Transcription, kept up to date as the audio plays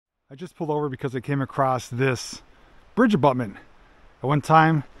I just pulled over because I came across this bridge abutment. At one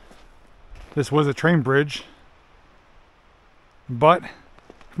time, this was a train bridge, but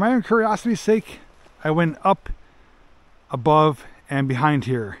for my own curiosity's sake, I went up, above, and behind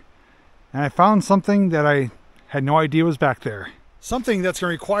here. And I found something that I had no idea was back there. Something that's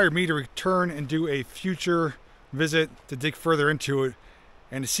going to require me to return and do a future visit to dig further into it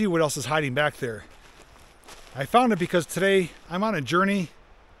and to see what else is hiding back there. I found it because today I'm on a journey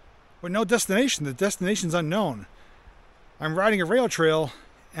with no destination. The destination's unknown. I'm riding a rail trail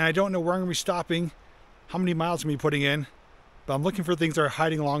and I don't know where I'm going to be stopping, how many miles I'm going to be putting in, but I'm looking for things that are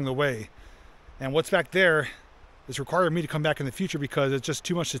hiding along the way. And what's back there is requiring me to come back in the future because it's just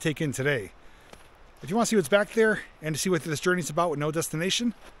too much to take in today. If you want to see what's back there and to see what this journey's about with no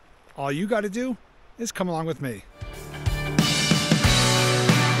destination, all you got to do is come along with me.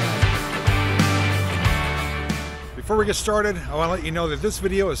 Before we get started, I want to let you know that this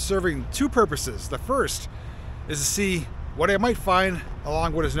video is serving two purposes. The first is to see what I might find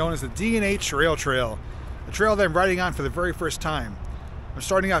along what is known as the D&H Rail Trail, a trail that I'm riding on for the very first time. I'm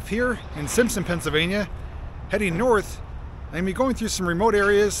starting off here in Simpson, Pennsylvania, heading north, and I'm going through some remote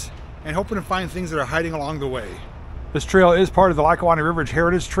areas and hoping to find things that are hiding along the way. This trail is part of the Lackawanna River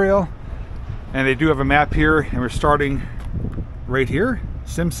Heritage Trail, and they do have a map here, and we're starting right here,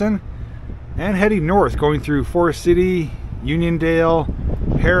 Simpson, and heading north, going through Forest City, Uniondale,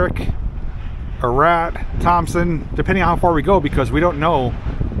 Herrick, Aratt, Thompson, depending on how far we go, because we don't know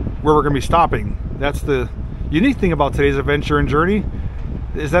where we're going to be stopping. That's the unique thing about today's adventure and journey,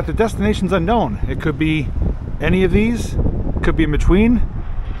 is that the destination's unknown. It could be any of these, could be in between,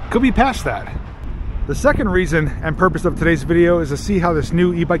 could be past that. The second reason and purpose of today's video is to see how this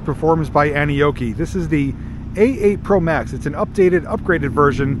new e-bike performs by Aniioki. This is the A8 Pro Max. It's an updated, upgraded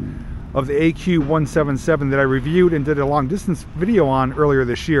version of the AQ177 that I reviewed and did a long distance video on earlier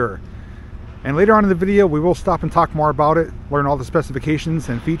this year. And later on in the video, we will stop and talk more about it, learn all the specifications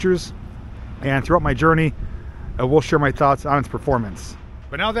and features, and throughout my journey, I will share my thoughts on its performance.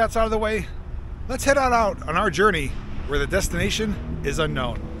 But now that's out of the way, let's head on out on our journey where the destination is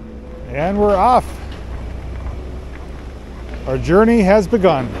unknown. And we're off. Our journey has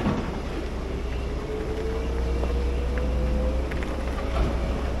begun.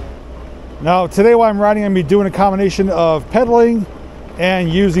 Now today while I'm riding, I'm going to be doing a combination of pedaling and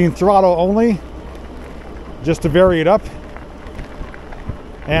using throttle only, just to vary it up.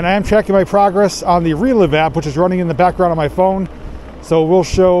 And I am tracking my progress on the Relive app, which is running in the background on my phone. So we'll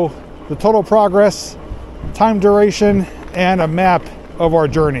show the total progress, time duration, and a map of our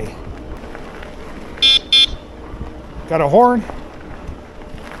journey. Got a horn.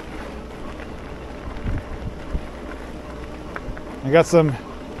 I got some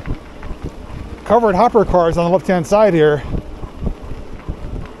covered hopper cars on the left-hand side here.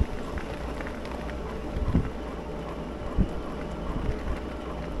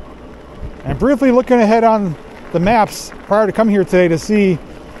 And briefly looking ahead on the maps prior to coming here today to see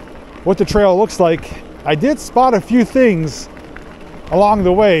what the trail looks like, I did spot a few things along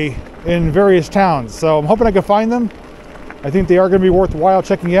the way in various towns, so I'm hoping I can find them. I think they are going to be worthwhile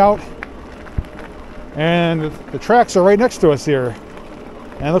checking out. And the tracks are right next to us here,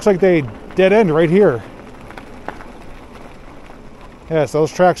 and it looks like they dead end right here. Yeah, so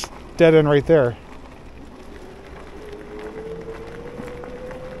those tracks dead end right there.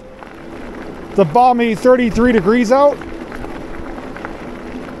 It's a balmy 33 degrees out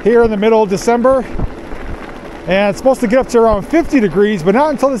here in the middle of December, and it's supposed to get up to around 50 degrees, but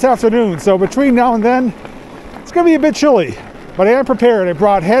not until this afternoon. So between now and then, it's going to be a bit chilly, but I am prepared. I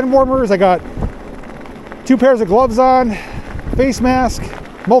brought hand warmers. I got 2 pairs of gloves on, face mask,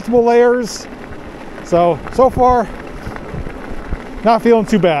 multiple layers. So far, not feeling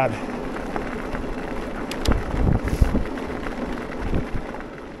too bad.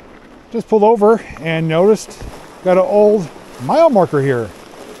 Just pulled over and noticed got an old mile marker here.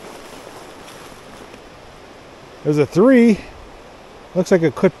 There's a 3. Looks like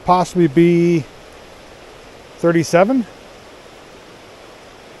it could possibly be 37.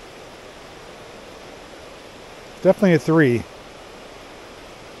 Definitely a 3.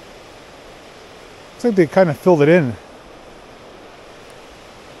 Looks like they kind of filled it in.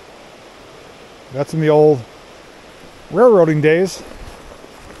 That's in the old railroading days.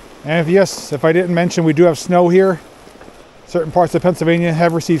 And if I didn't mention, we do have snow here. Certain parts of Pennsylvania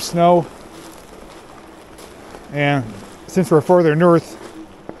have received snow. And since we're further north,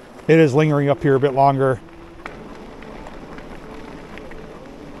 it is lingering up here a bit longer.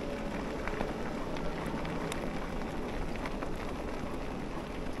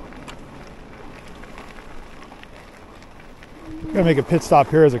 Gonna make a pit stop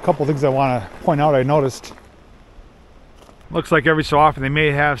here. There's a couple things I want to point out I noticed. Looks like every so often they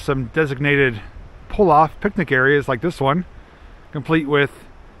may have some designated pull-off picnic areas like this one, complete with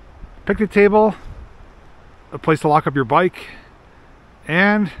picnic table, a place to lock up your bike,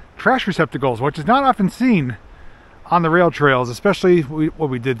 and trash receptacles, which is not often seen on the rail trails, especially what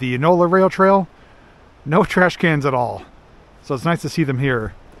we did, the Aniioki rail trail. No trash cans at all. So it's nice to see them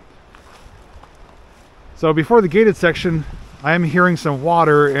here. So before the gated section, I am hearing some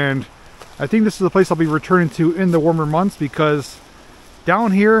water, and I think this is the place I'll be returning to in the warmer months, because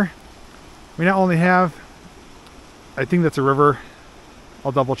down here we not only have, I think that's a river,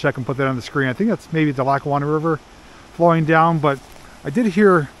 I'll double check and put that on the screen. I think that's maybe the Lackawanna River flowing down, but I did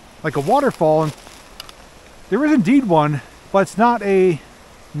hear like a waterfall, and there is indeed one, but it's not a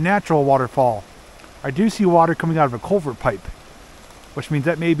natural waterfall. I do see water coming out of a culvert pipe, which means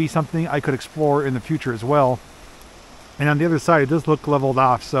that may be something I could explore in the future as well. And on the other side, it does look leveled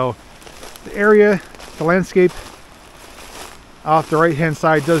off. So the area, the landscape off the right hand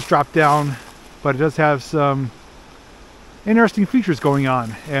side does drop down, but it does have some interesting features going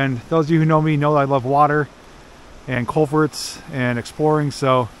on. And those of you who know me know I love water and culverts and exploring,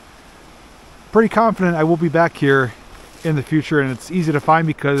 so pretty confident I will be back here in the future. And it's easy to find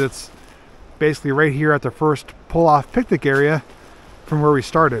because it's basically right here at the first pull-off picnic area from where we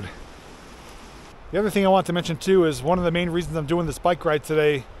started. The other thing I want to mention too is one of the main reasons I'm doing this bike ride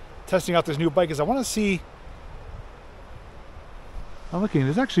today, testing out this new bike, is I want to see, I'm looking,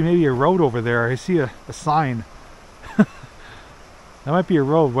 there's actually maybe a road over there. I see a sign. That might be a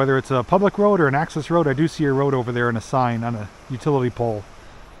road, whether it's a public road or an access road. I do see a road over there and a sign on a utility pole.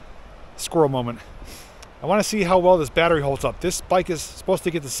 Squirrel moment. I want to see how well this battery holds up. This bike is supposed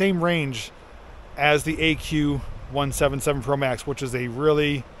to get the same range as the AQ177 Pro Max, which is a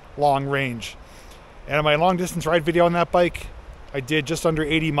really long range. And on my long distance ride video on that bike, I did just under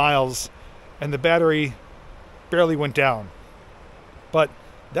 80 miles and the battery barely went down. But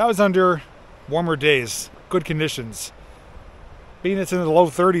that was under warmer days, good conditions. Being it's in the low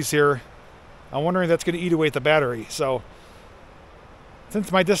 30s here, I'm wondering if that's going to eat away at the battery. So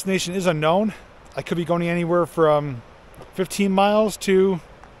since my destination is unknown, I could be going anywhere from 15 miles to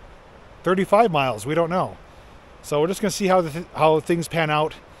 35 miles. We don't know. So we're just going to see how things pan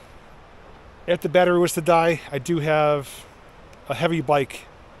out. If the battery was to die, I do have a heavy bike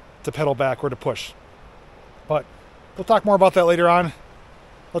to pedal back or to push. But we'll talk more about that later on.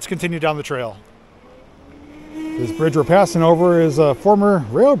 Let's continue down the trail. This bridge we're passing over is a former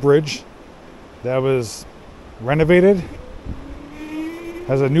rail bridge that was renovated.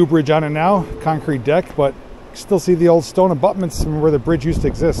 Has a new bridge on it now, concrete deck, but you still see the old stone abutments from where the bridge used to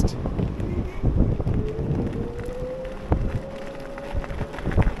exist.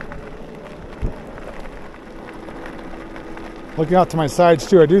 Looking out to my sides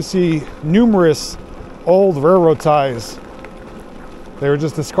too, I do see numerous old railroad ties. They were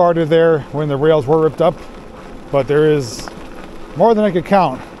just discarded there when the rails were ripped up, but there is more than I could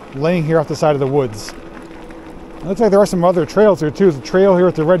count laying here off the side of the woods. It looks like there are some other trails here too. There's a trail here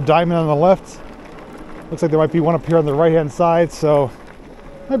with the red diamond on the left. Looks like there might be one up here on the right hand side, so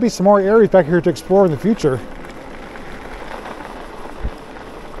might be some more areas back here to explore in the future.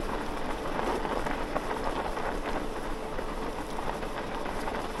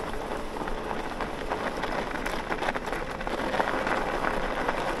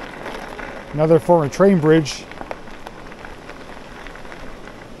 Another former train bridge.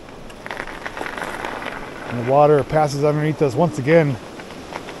 And the water passes underneath us once again.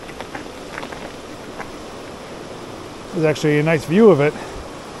 There's actually a nice view of it.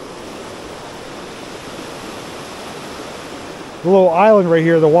 The little island right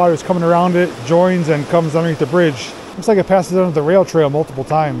here, the water's coming around it, joins and comes underneath the bridge. Looks like it passes under the rail trail multiple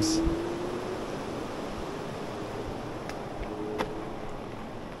times.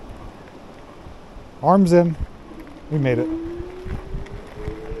 Arms in. We made it.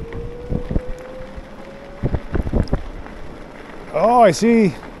 Oh, I see.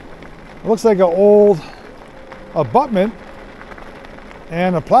 It looks like an old abutment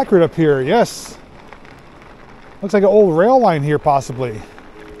and a placard up here. Yes. Looks like an old rail line here, possibly.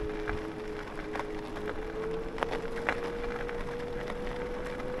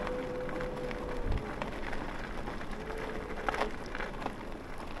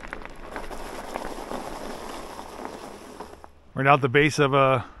 We're now at the base of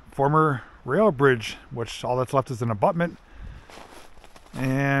a former rail bridge, which all that's left is an abutment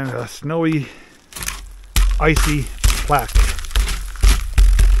and a snowy, icy plaque.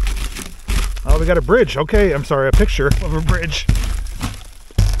 Oh, we got a bridge. Okay, I'm sorry, a picture of a bridge.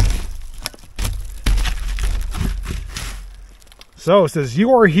 So it says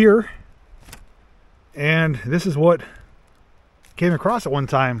you are here, and this is what came across at one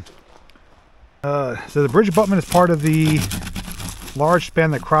time. So the bridge abutment is part of the large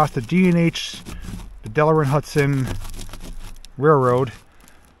span that crossed the D&H, the Delaware and Hudson Railroad,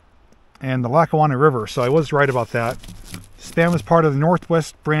 and the Lackawanna River. So I was right about that. The span was part of the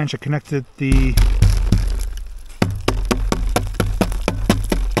northwest branch that connected the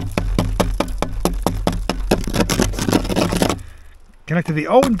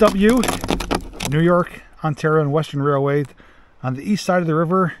O&W, New York, Ontario, and Western Railway on the east side of the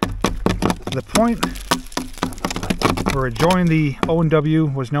river. The point where it joined the O&W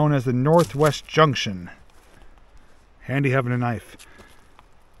was known as the Northwest Junction. Handy having a knife.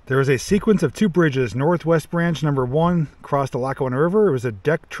 There was a sequence of two bridges. Northwest Branch number 1 crossed the Lackawanna River. It was a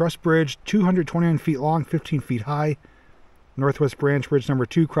deck truss bridge, 229 feet long, 15 feet high. Northwest Branch Bridge number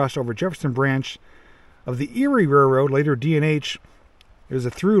 2 crossed over Jefferson Branch of the Erie Railroad, later D&H. It was a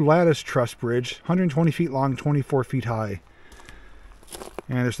through lattice truss bridge, 120 feet long, 24 feet high.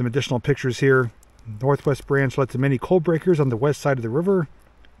 And there's some additional pictures here. Northwest Branch led to many coal breakers on the west side of the river.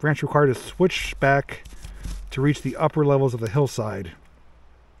 Branch required a switchback to reach the upper levels of the hillside.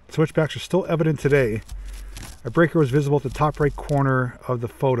 Switchbacks are still evident today. A breaker was visible at the top right corner of the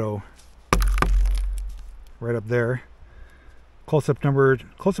photo. Right up there. Close-up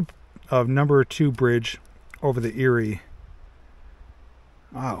of number 2 bridge over the Erie.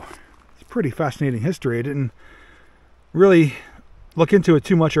 Wow, it's pretty fascinating history. I didn't really look into it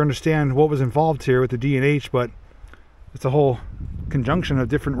too much or understand what was involved here with the D&H, but it's a whole conjunction of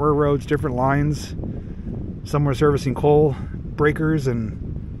different railroads, different lines. Some were servicing coal breakers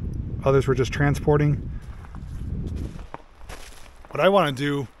and others were just transporting. What I want to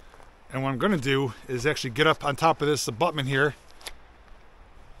do, and what I'm going to do, is actually get up on top of this abutment here,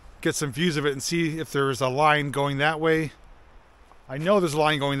 get some views of it and see if there's a line going that way. I know there's a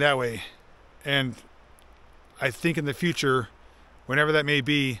line going that way, and I think in the future, whenever that may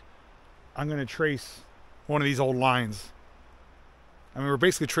be, I'm going to trace one of these old lines. I mean, we're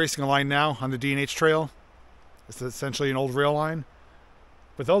basically tracing a line now on the D&H trail. It's essentially an old rail line,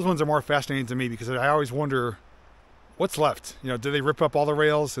 but those ones are more fascinating to me because I always wonder what's left. You know, did they rip up all the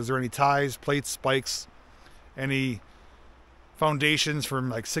rails? Is there any ties, plates, spikes, any foundations from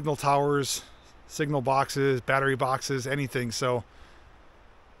like signal towers, signal boxes, battery boxes, anything? So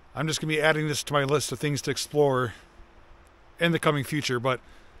I'm just going to be adding this to my list of things to explore in the coming future. But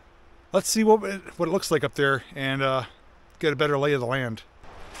let's see what it looks like up there and get a better lay of the land.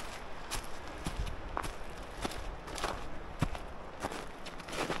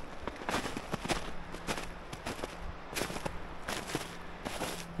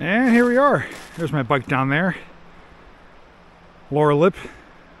 And here we are. There's my bike down there. Lower lip,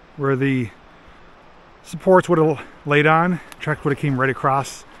 where the supports would have laid on. Track would have came right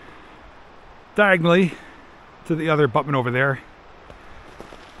across diagonally to the other abutment over there.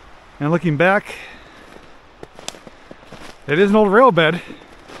 And looking back, it is an old rail bed.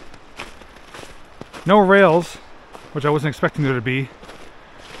 No rails, which I wasn't expecting there to be.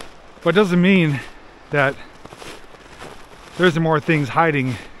 But it doesn't mean that there isn't more things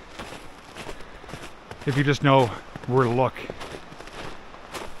hiding if you just know where to look.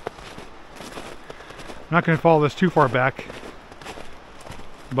 I'm not going to follow this too far back,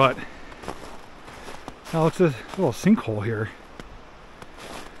 but now looks like a little sinkhole here.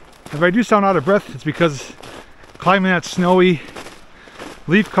 If I do sound out of breath, it's because climbing that snowy,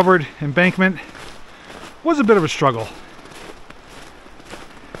 leaf-covered embankment was a bit of a struggle.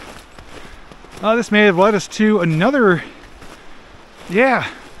 This may have led us to another,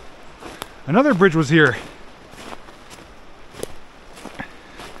 another bridge was here.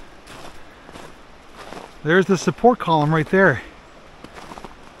 There's the support column right there.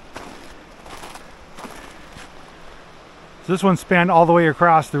 So this one spanned all the way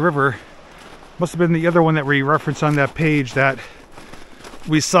across the river. Must have been the other one that we referenced on that page that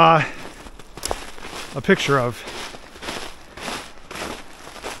we saw a picture of.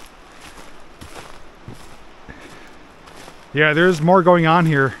 Yeah, there's more going on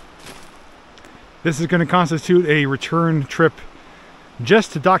here. This is going to constitute a return trip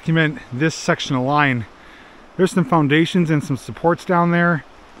just to document this section of line. There's some foundations and some supports down there.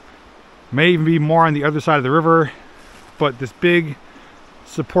 May even be more on the other side of the river, but this big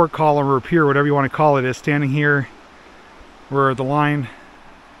support column or pier, whatever you want to call it, is standing here where the line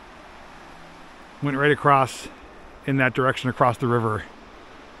went right across in that direction across the river.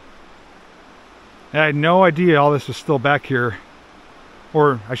 I had no idea all this was still back here,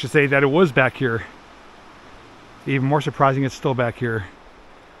 or I should say that it was back here. Even more surprising, it's still back here.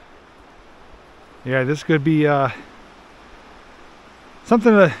 Yeah, this could be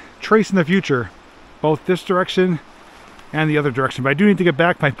something to trace in the future, both this direction and the other direction. But I do need to get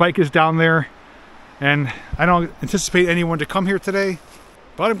back. My bike is down there, and I don't anticipate anyone to come here today,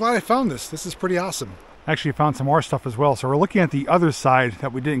 but I'm glad I found this. This is pretty awesome. Actually found some more stuff as well. So we're looking at the other side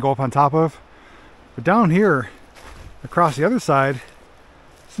that we didn't go up on top of. But down here, across the other side,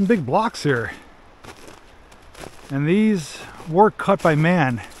 some big blocks here. And these were cut by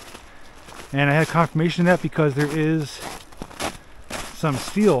man. And I had confirmation of that because there is some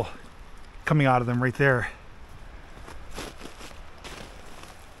steel coming out of them right there.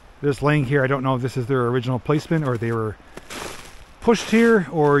 This laying here, I don't know if this is their original placement or they were pushed here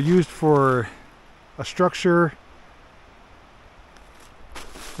or used for a structure.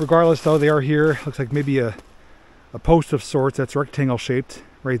 Regardless though, they are here. Looks like maybe a post of sorts that's rectangle shaped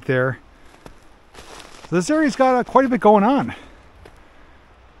right there. So this area's got quite a bit going on.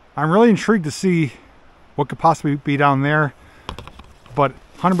 I'm really intrigued to see what could possibly be down there, but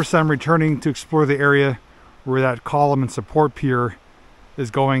 100% I'm returning to explore the area where that column and support pier is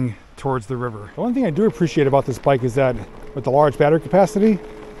going towards the river. The one thing I do appreciate about this bike is that with the large battery capacity,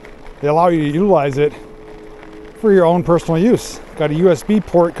 they allow you to utilize it for your own personal use. Got a USB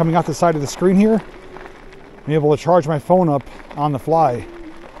port coming out the side of the screen here. I'm able to charge my phone up on the fly,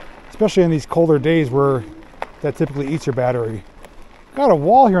 especially in these colder days where that typically eats your battery. Got a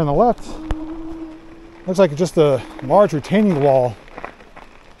wall here on the left. Looks like just a large retaining wall.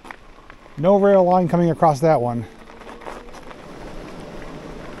 No rail line coming across that one.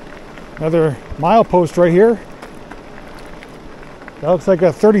 Another milepost right here. That looks like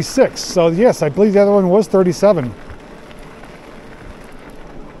a 36. So yes, I believe the other one was 37.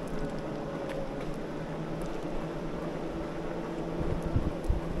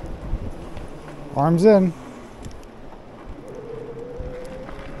 Arms in.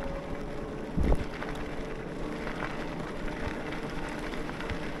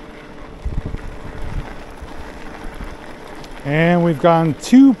 And we've gone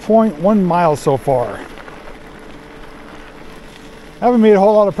 2.1 miles so far. Haven't made a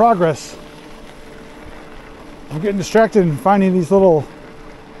whole lot of progress. I'm getting distracted and finding these little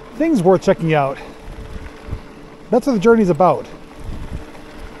things worth checking out. That's what the journey's about.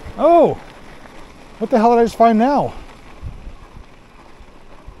 Oh, what the hell did I just find now?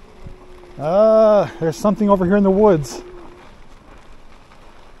 There's something over here in the woods.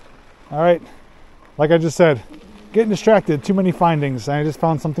 All right, like I just said, getting distracted, too many findings, and I just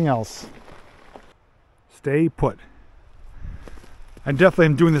found something else. Stay put. I definitely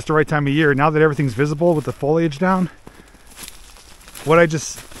am doing this the right time of year. Now that everything's visible with the foliage down, what I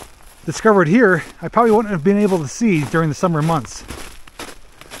just discovered here, I probably wouldn't have been able to see during the summer months.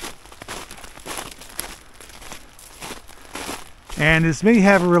 And this may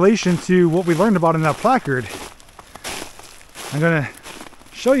have a relation to what we learned about in that placard. I'm going to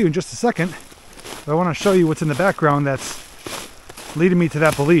show you in just a second. But I want to show you what's in the background that's leading me to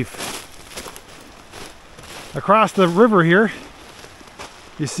that belief. Across the river here,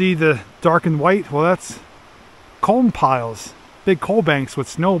 you see the dark and white. Well, that's coal piles, big coal banks with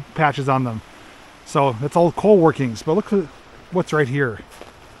snow patches on them. So that's all coal workings. But look at what's right here.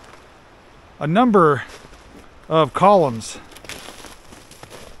 A number of columns.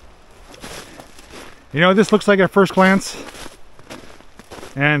 You know, this looks like at first glance,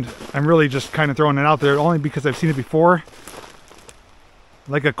 and I'm really just kind of throwing it out there only because I've seen it before.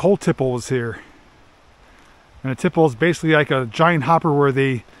 Like a coal tipple was here. And a tipple is basically like a giant hopper where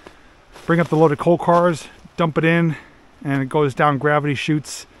they bring up the loaded coal cars, dump it in, and it goes down gravity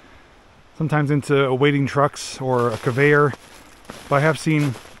chutes, sometimes into awaiting trucks or a conveyor. But I have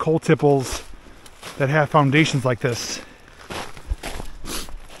seen coal tipples that have foundations like this.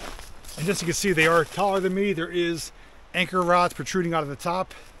 And just so you can see, they are taller than me. There is anchor rods protruding out of the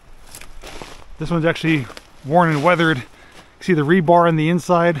top. This one's actually worn and weathered. You can see the rebar on the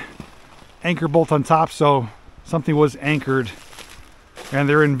inside, anchor bolt on top, so something was anchored. And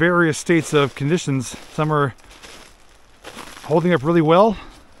they're in various states of conditions. Some are holding up really well,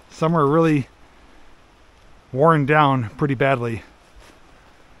 some are really worn down pretty badly.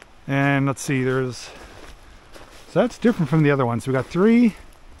 And let's see, so that's different from the other ones. We got 3,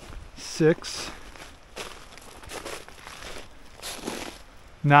 6,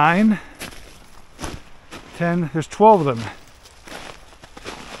 9, 10, there's 12 of them.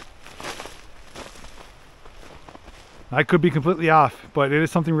 I could be completely off, but it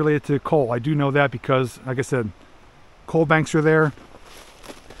is something related to coal. I do know that because, like I said, coal banks are there.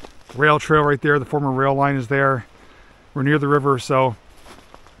 Rail trail right there, the former rail line is there. We're near the river, so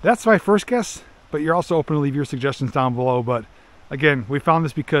that's my first guess, but you're also open to leave your suggestions down below. But again, we found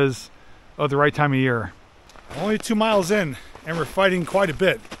this because of the right time of year. Only 2 miles in, and we're fighting quite a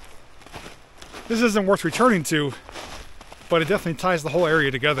bit. This isn't worth returning to, but it definitely ties the whole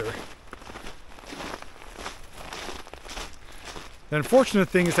area together. The unfortunate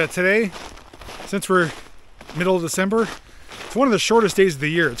thing is that today, since we're middle of December, it's one of the shortest days of the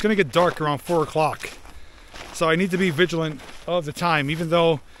year. It's going to get dark around 4 o'clock. So I need to be vigilant of the time, even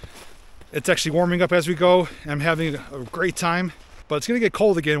though it's actually warming up as we go. I'm having a great time, but it's going to get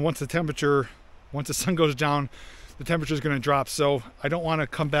cold again once the sun goes down, the temperature is going to drop. So I don't want to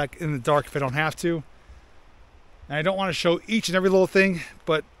come back in the dark if I don't have to. And I don't want to show each and every little thing,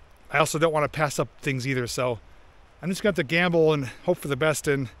 but I also don't want to pass up things either. So I'm just going to have to gamble and hope for the best,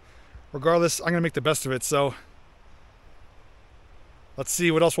 and regardless, I'm going to make the best of it. So let's see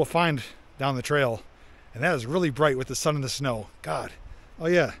what else we'll find down the trail. And that is really bright with the sun and the snow. God. Oh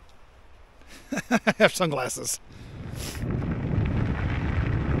yeah. I have sunglasses.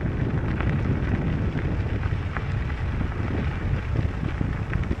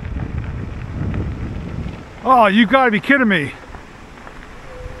 Oh, you gotta be kidding me.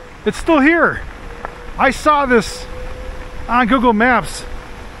 It's still here. I saw this on Google Maps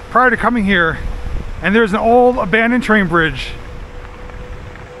prior to coming here, and there's an old abandoned train bridge.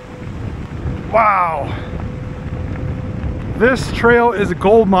 Wow. This trail is a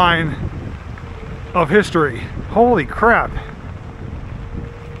gold mine of history. Holy crap.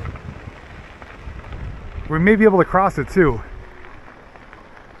 We may be able to cross it too.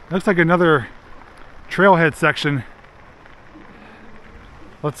 Looks like another trailhead section.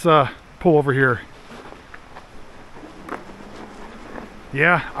 Let's pull over here.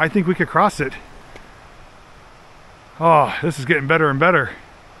 Yeah, I think we could cross it. Oh, this is getting better and better.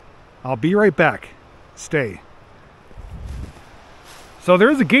 I'll be right back. Stay. So there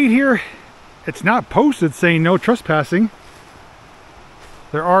is a gate here. It's not posted saying no trespassing.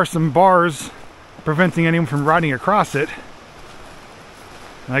 There are some bars preventing anyone from riding across it.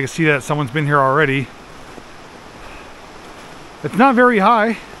 And I can see that someone's been here already. It's not very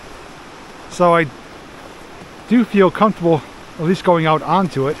high, so I do feel comfortable at least going out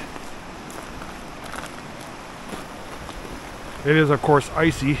onto it. It is, of course,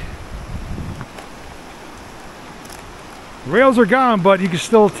 icy. Rails are gone, but you can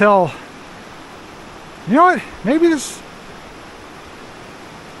still tell. You know what? Maybe this...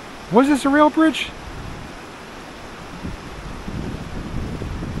 Was this a rail bridge?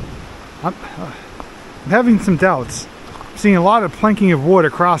 I'm having some doubts. I'm seeing a lot of planking of wood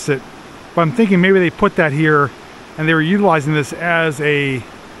across it, but I'm thinking maybe they put that here and they were utilizing this as a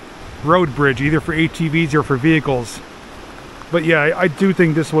road bridge, either for ATVs or for vehicles. But yeah, I do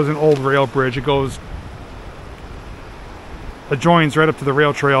think this was an old rail bridge. It adjoins right up to the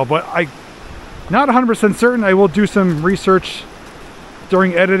rail trail, but I'm not 100% certain. I will do some research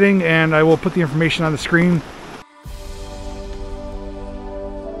during editing and I will put the information on the screen.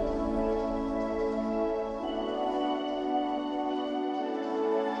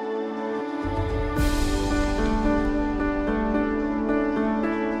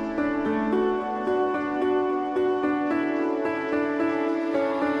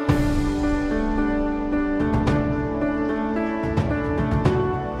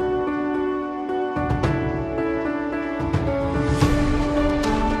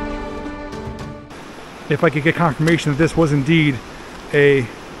 If I could get confirmation that this was indeed a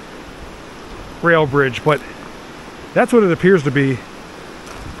rail bridge, but that's what it appears to be.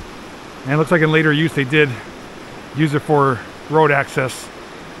 And it looks like in later use they did use it for road access.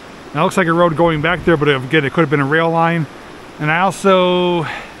 Now it looks like a road going back there, but again, it could have been a rail line. And I also...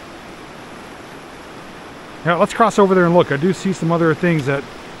 Yeah, let's cross over there and look. I do see some other things that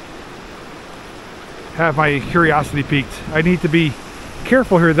have my curiosity piqued. I need to be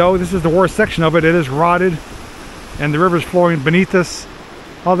careful here though. This is the worst section of it. It is rotted and the river's flowing beneath us.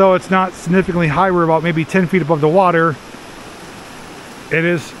 Although it's not significantly high, we're about maybe 10 feet above the water. It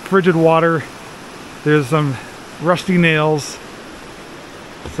is frigid water. There's some rusty nails.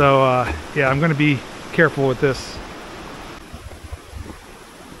 So yeah, I'm going to be careful with this.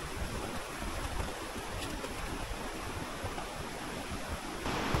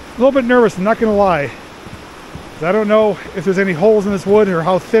 A little bit nervous, I'm not going to lie. I don't know if there's any holes in this wood or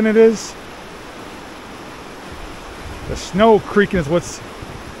how thin it is. The snow creaking is what's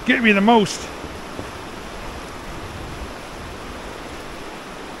getting me the most.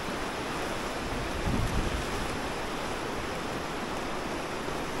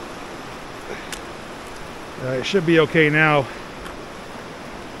 It should be okay now.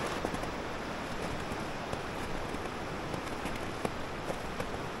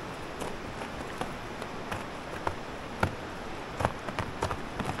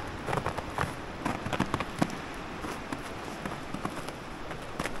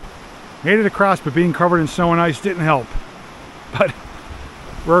 Made it across, but being covered in snow and ice didn't help. But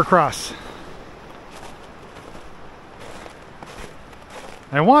we're across.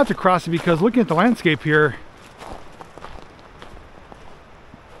 I wanted to cross it because looking at the landscape here,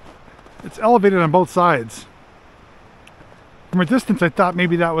 it's elevated on both sides. From a distance, I thought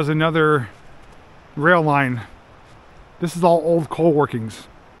maybe that was another rail line. This is all old coal workings,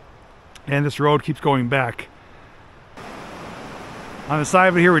 and this road keeps going back. On the side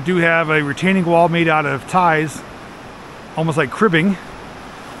of it here, we do have a retaining wall made out of ties, almost like cribbing.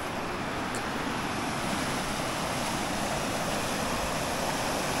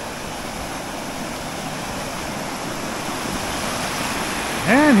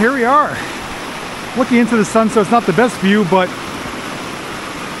 And here we are, looking into the sun, so it's not the best view, but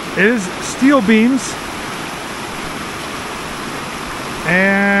it is steel beams.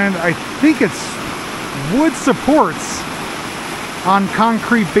 And I think it's wood supports on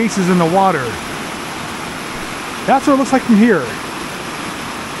concrete bases in the water. That's what it looks like from here.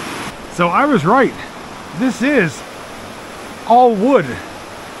 So I was right. This is all wood.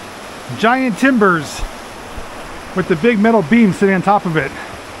 Giant timbers with the big metal beam sitting on top of it.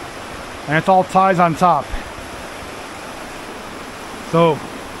 And it's all ties on top. So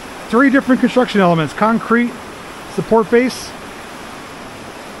 3 different construction elements: concrete support base,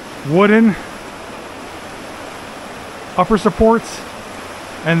 wooden upper supports,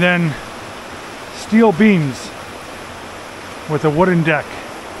 and then steel beams with a wooden deck.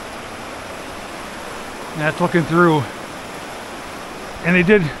 And that's looking through. And they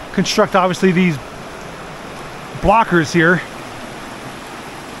did construct, obviously, these blockers here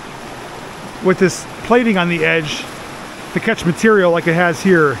with this plating on the edge to catch material like it has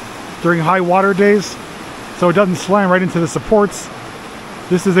here during high water days, so it doesn't slam right into the supports.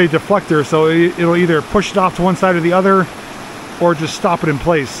 This is a deflector, so it'll either push it off to one side or the other, or just stop it in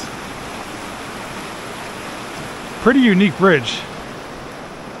place. Pretty unique bridge.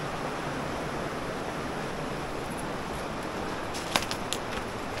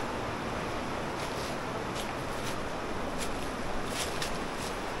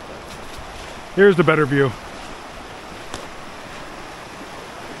 Here's the better view.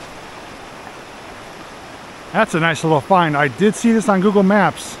 That's a nice little find. I did see this on Google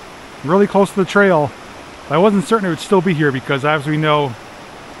Maps, really close to the trail. I wasn't certain it would still be here because, as we know,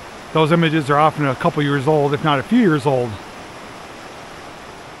 those images are often a couple years old, if not a few years old.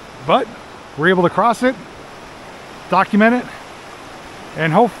 But we're able to cross it, document it,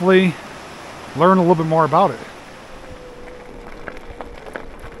 and hopefully learn a little bit more about it.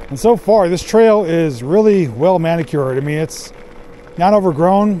 And so far, this trail is really well manicured. I mean, it's not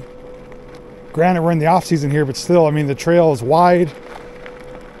overgrown. Granted, we're in the off season here, but still, I mean, the trail is wide.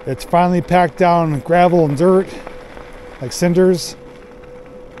 It's finely packed down gravel and dirt, like cinders.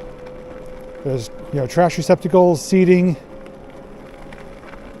 There's, trash receptacles, seating.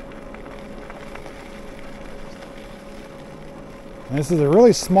 And this is a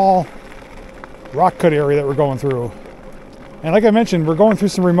really small rock cut area that we're going through. And like I mentioned, we're going through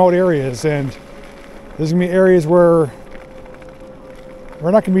some remote areas, and there's gonna be areas where we're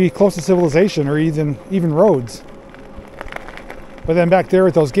not gonna be close to civilization or even roads. But then back there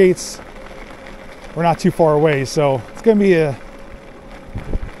at those gates, we're not too far away, so it's gonna be a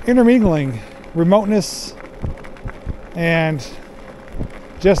intermingling, remoteness, and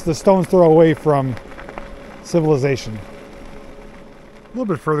just the stone's throw away from civilization. A little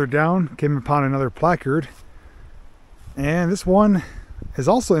bit further down, came upon another placard. And this one is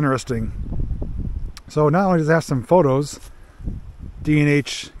also interesting. So not only does it have some photos,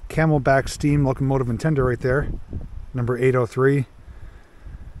 D&H Camelback steam locomotive and tender right there, number 803.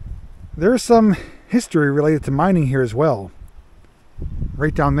 There's some history related to mining here as well,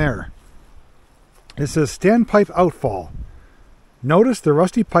 right down there. It says standpipe outfall. Notice the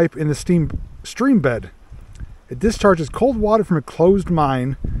rusty pipe in the stream bed. It discharges cold water from a closed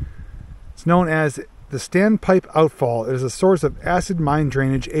mine. It's known as the standpipe outfall. It is a source of acid mine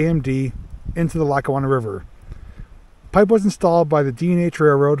drainage, AMD, into the Lackawanna River. Pipe was installed by the D&H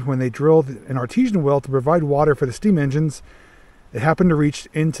Railroad when they drilled an artesian well to provide water for the steam engines. It happened to reach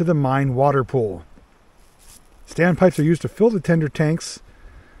into the mine water pool. Standpipes are used to fill the tender tanks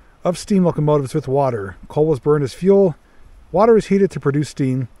of steam locomotives with water. Coal was burned as fuel. Water is heated to produce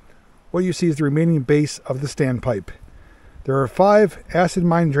steam. What you see is the remaining base of the standpipe. There are 5 acid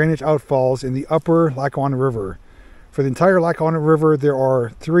mine drainage outfalls in the upper Lackawanna River. For the entire Lackawanna River, there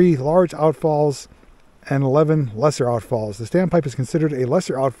are 3 large outfalls and 11 lesser outfalls. The standpipe is considered a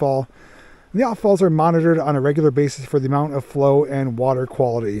lesser outfall, and the outfalls are monitored on a regular basis for the amount of flow and water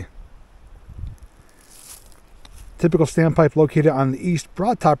quality. typical standpipe located on the East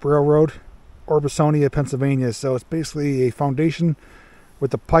Broadtop Railroad, Simpson, Pennsylvania. So it's basically a foundation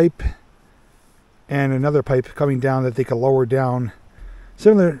with a pipe and another pipe coming down that they can lower down.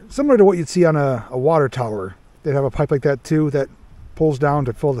 Similar to what you'd see on a water tower. They'd have a pipe like that too that pulls down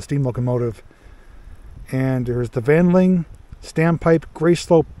to fill the steam locomotive. And there's the Vanling, Standpipe, Gray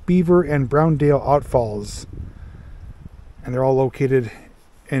Slope, Beaver, and Browndale outfalls. And they're all located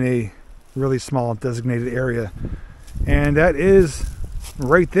in a really small designated area. And that is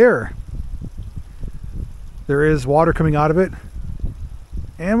right there. There is water coming out of it.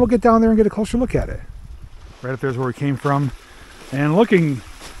 And we'll get down there and get a closer look at it. Right up there's where we came from. And looking,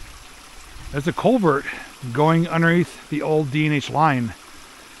 there's a culvert going underneath the old D&H line.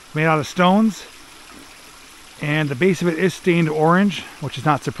 Made out of stones. And the base of it is stained orange, which is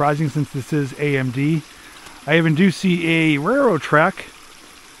not surprising since this is AMD. I even do see a railroad track,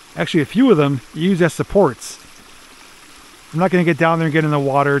 actually a few of them, used as supports. I'm not going to get down there and get in the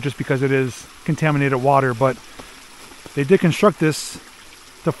water just because it is contaminated water, but they did construct this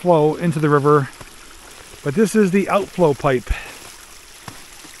to flow into the river. But this is the outflow pipe.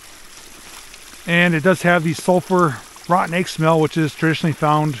 And it does have the sulfur rotten egg smell, which is traditionally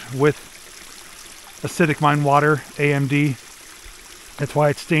found with acidic mine water, AMD. That's why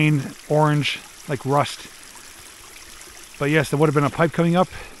it's stained orange like rust. But yes, there would have been a pipe coming up,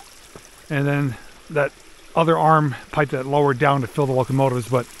 and then that other arm pipe that lowered down to fill the locomotives.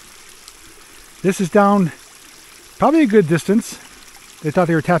 But this is down probably a good distance. They thought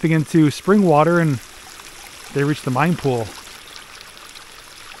they were tapping into spring water, and they reached the mine pool.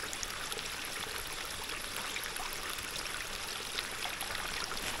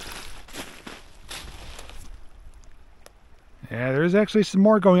 Yeah, there's actually some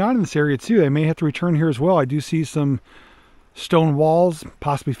more going on in this area too. I may have to return here as well. I do see some stone walls,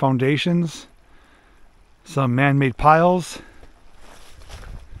 possibly foundations, some man-made piles,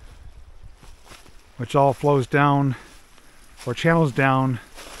 which all flows down or channels down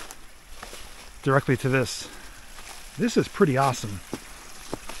directly to this. This is pretty awesome.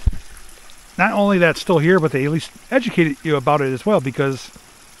 Not only that's still here, but they at least educated you about it as well, because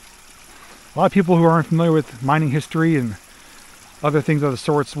a lot of people who aren't familiar with mining history and other things of the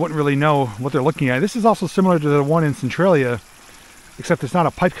sorts wouldn't really know what they're looking at. This is also similar to the one in Centralia, except it's not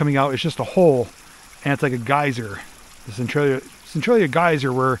a pipe coming out, it's just a hole, and it's like a geyser. The Centralia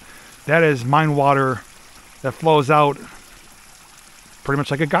geyser, where that is mine water that flows out pretty much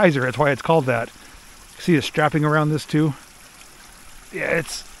like a geyser. That's why it's called that. See the strapping around this too? Yeah,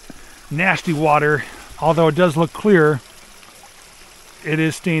 it's nasty water. Although it does look clear, it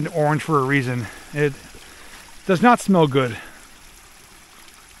is stained orange for a reason. It does not smell good.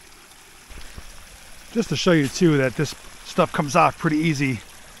 Just to show you too that this stuff comes off pretty easy.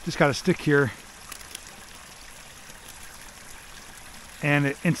 Just got to stick here and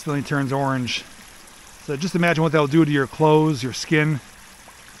it instantly turns orange. So just imagine what that'll do to your clothes, your skin.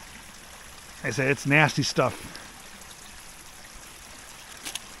 Like I say, it's nasty stuff.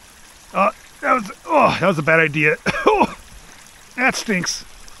 That was a bad idea. That stinks.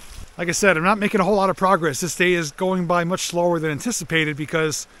 Like I said, I'm not making a whole lot of progress. This day is going by much slower than anticipated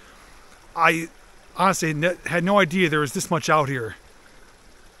because I honestly had no idea there was this much out here.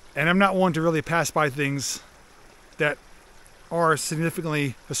 And I'm not one to really pass by things that are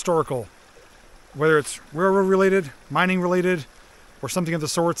significantly historical. Whether it's railroad related, mining related, or something of the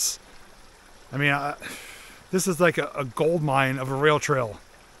sorts. I mean, this is like a gold mine of a rail trail.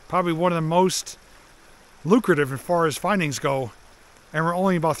 Probably one of the most lucrative as far as findings go. And we're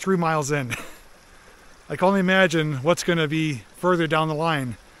only about 3 miles in. I can only imagine what's going to be further down the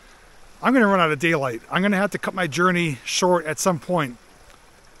line. I'm going to run out of daylight. I'm going to have to cut my journey short at some point.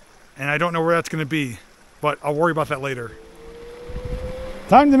 And I don't know where that's going to be. But I'll worry about that later.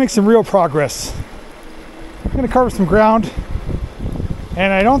 Time to make some real progress. I'm going to cover some ground.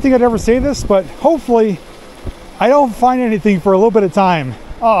 And I don't think I'd ever say this, but hopefully I don't find anything for a little bit of time.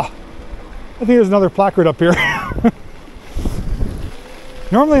 Oh, I think there's another placard up here.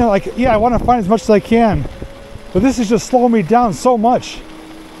 Normally, I want to find as much as I can. But this is just slowing me down so much.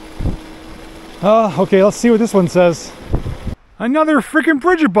 Okay, let's see what this one says. Another freaking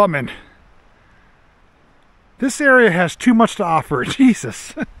bridge abutment. This area has too much to offer.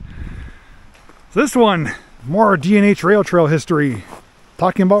 Jesus. So this one, more D&H rail trail history.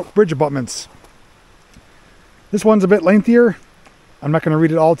 Talking about bridge abutments. This one's a bit lengthier. I'm not going to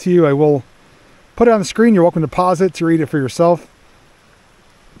read it all to you. I will put it on the screen. You're welcome to pause it to read it for yourself.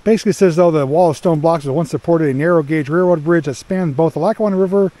 Basically says, though, the wall of stone blocks was once supported a narrow gauge railroad bridge that spanned both the Lackawanna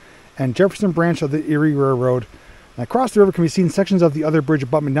River and Jefferson branch of the Erie Railroad. And across the river can be seen sections of the other bridge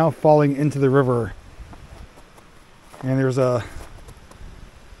abutment now falling into the river. And there's a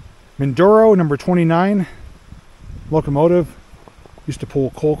Mindoro number 29 locomotive. Used to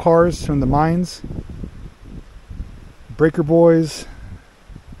pull coal cars from the mines. Breaker boys.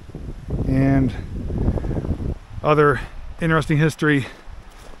 And other interesting history.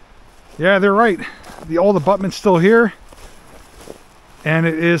 Yeah, they're right. The old abutment's still here. And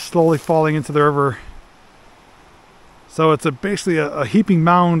it is slowly falling into the river. So it's basically a heaping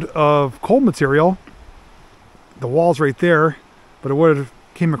mound of coal material. The wall's right there, but it would have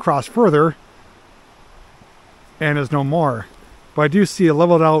came across further and is no more. But I do see a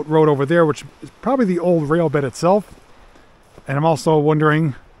leveled out road over there, which is probably the old rail bed itself. And I'm also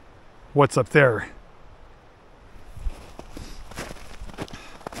wondering what's up there.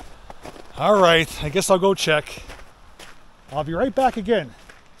 All right, I guess I'll go check. I'll be right back again.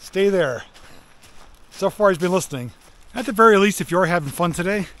 Stay there. So far he's been listening. At the very least, if you're having fun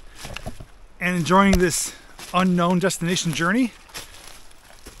today and enjoying this unknown destination journey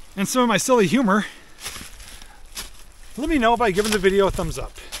and some of my silly humor, let me know by giving the video a thumbs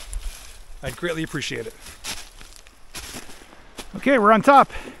up. I'd greatly appreciate it. Okay, we're on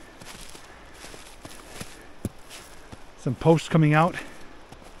top. Some posts coming out.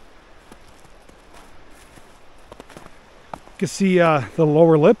 You can see the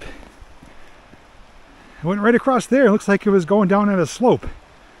lower lip. It went right across there. It looks like it was going down at a slope.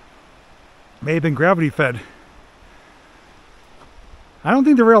 May have been gravity fed. I don't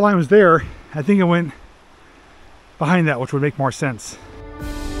think the rail line was there. I think it went behind that, which would make more sense.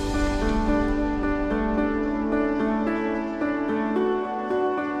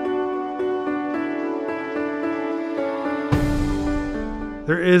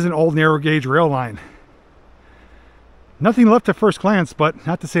 There is an old narrow gauge rail line. Nothing left at first glance, but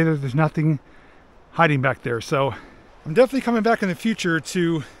not to say that there's nothing hiding back there. So I'm definitely coming back in the future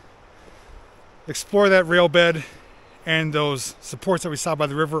to explore that rail bed and those supports that we saw by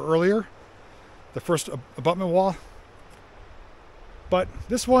the river earlier, the first abutment wall. But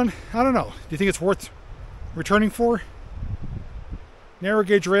this one, I don't know. Do you think it's worth returning for? Narrow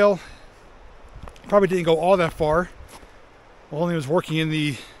gauge rail probably didn't go all that far. Only was working in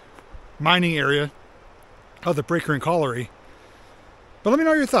the mining area of the breaker and colliery. But let me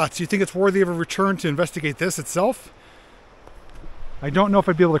know your thoughts. Do you think it's worthy of a return to investigate this itself? I don't know if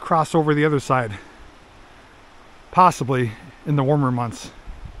I'd be able to cross over the other side. Possibly in the warmer months.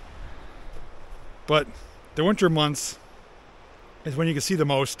 But the winter months is when you can see the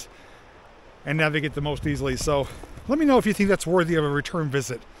most and navigate the most easily. So let me know if you think that's worthy of a return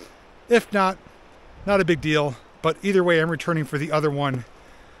visit. If not, not a big deal. But either way, I'm returning for the other one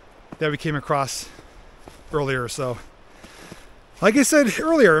that we came across earlier. So like I said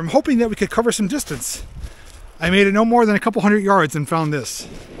earlier, I'm hoping that we could cover some distance. I made it no more than a couple hundred yards and found this.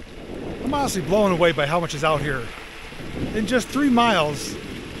 I'm honestly blown away by how much is out here. In just 3 miles,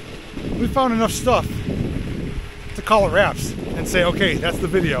 we found enough stuff to call it wraps and say, okay, that's the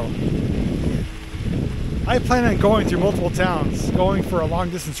video. I plan on going through multiple towns, going for a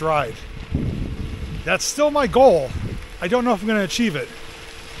long distance ride. That's still my goal. I don't know if I'm going to achieve it.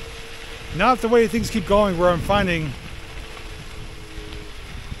 Not the way things keep going, where I'm finding...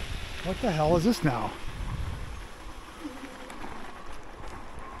 What the hell is this now?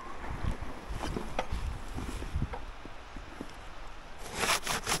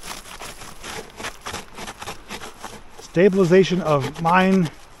 Stabilization of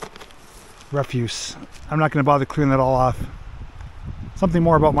mine refuse. I'm not going to bother clearing that all off. Something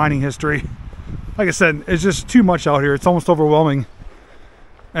more about mining history. Like I said, it's just too much out here. It's almost overwhelming.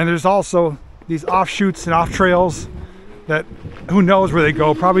 And there's also these offshoots and off trails that who knows where they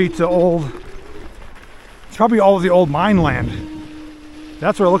go. Probably to old... It's probably all of the old mine land.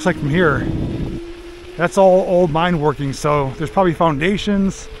 That's what it looks like from here. That's all old mine working. So there's probably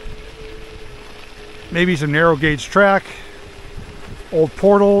foundations. Maybe some narrow gauge track. Old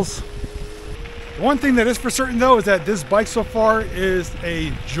portals. One thing that is for certain though is that this bike so far is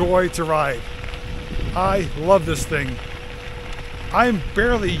a joy to ride. I love this thing. I'm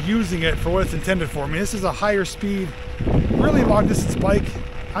barely using it for what it's intended for. I mean, this is a higher speed, really long distance bike.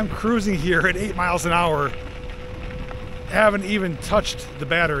 I'm cruising here at 8 miles an hour. Haven't even touched the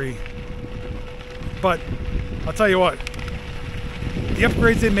battery. But I'll tell you what, the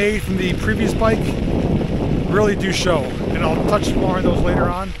upgrades they made from the previous bike really do show. And I'll touch more on those later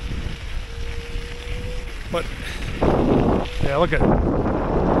on. But yeah, look at it.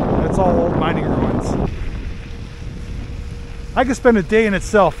 That's all old mining ruins. I could spend a day in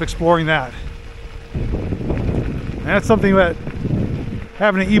itself exploring that. And that's something that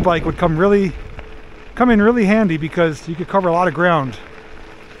having an e-bike would come in really handy, because you could cover a lot of ground.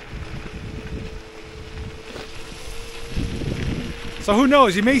 So who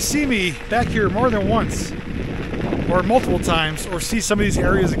knows, you may see me back here more than once, or multiple times, or see some of these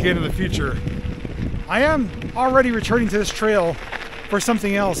areas again in the future. I am already returning to this trail for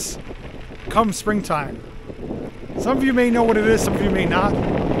something else come springtime. Some of you may know what it is, some of you may not.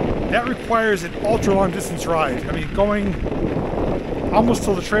 That requires an ultra long distance ride. I mean, going almost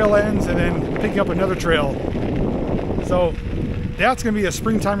till the trail ends and then picking up another trail. So that's going to be a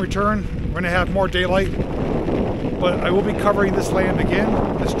springtime return. We're going to have more daylight, but I will be covering this land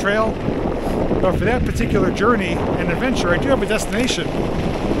again, this trail. But for that particular journey and adventure, I do have a destination,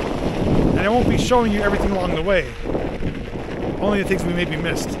 and I won't be showing you everything along the way, only the things we maybe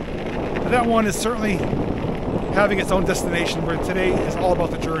missed. But that one is certainly having its own destination, where today is all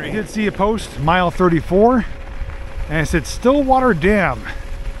about the journey. I did see a post, mile 34, and it said Stillwater Dam.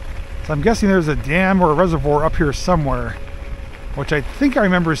 So I'm guessing there's a dam or a reservoir up here somewhere, which I think I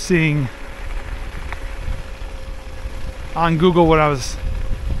remember seeing on Google when I was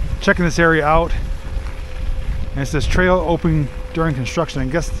checking this area out. And it says trail open during construction. I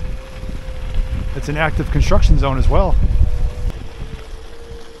guess it's an active construction zone as well.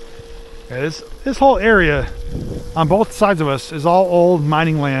 Yeah, this whole area on both sides of us is all old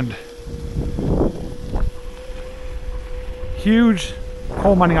mining land. Huge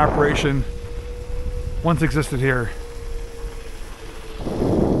coal mining operation once existed here.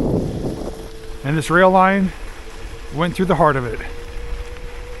 And this rail line went through the heart of it.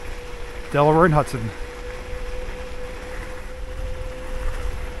 Delaware and Hudson.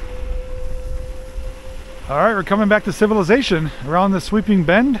 Alright, we're coming back to civilization around this sweeping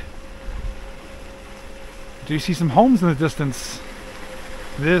bend. Do you see some homes in the distance?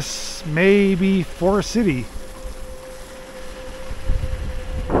 This may be Forest City.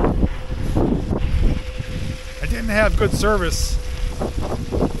 I didn't have good service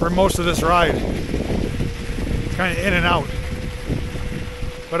for most of this ride. It's kind of in and out.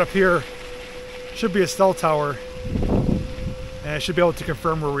 But up here should be a cell tower, and I should be able to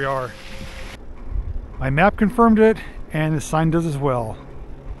confirm where we are. My map confirmed it, and the sign does as well.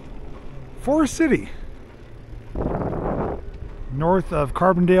 Forest City, north of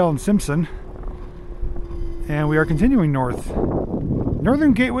Carbondale and Simpson, and we are continuing north.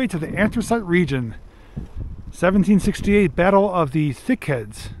 Northern gateway to the Anthracite region. 1768 Battle of the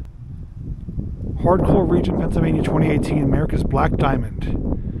Thickheads. Hard coal region, Pennsylvania, 2018. America's Black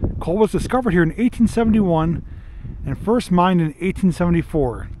Diamond. Coal was discovered here in 1871 and first mined in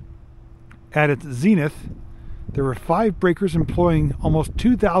 1874. At its zenith, there were 5 breakers employing almost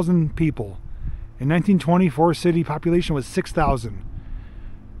 2,000 people. In 1920, Forest City population was 6,000.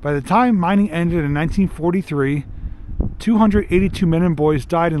 By the time mining ended in 1943, 282 men and boys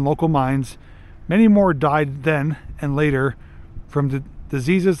died in local mines. Many more died then and later from the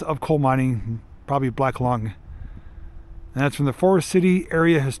diseases of coal mining, probably black lung. And that's from the Forest City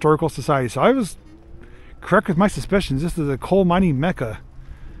Area Historical Society. So I was correct with my suspicions. This is a coal mining mecca,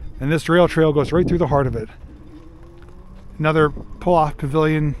 and this rail trail goes right through the heart of it. Another pull-off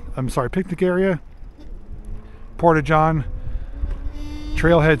pavilion, picnic area. Porta-John,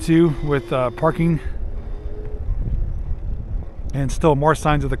 trailhead too, with parking, and still more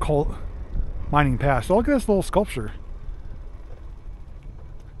signs of the coal mining past. So look at this little sculpture.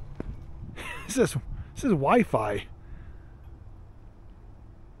 This is Wi-Fi.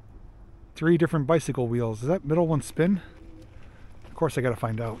 3 different bicycle wheels. Does that middle one spin? Of course I gotta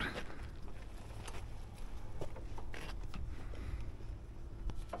find out.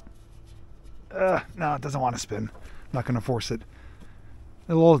 No, it doesn't want to spin. I'm not gonna force it.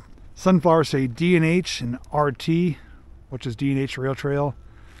 The little sunflowers say D&H and RT, which is D&H Rail Trail.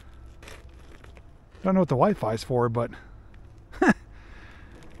 Don't know what the Wi-Fi is for, but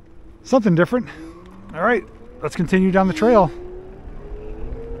something different. All right, let's continue down the trail,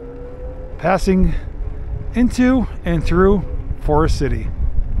 passing into and through Forest City.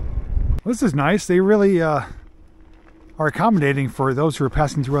 Well, this is nice. They really are accommodating for those who are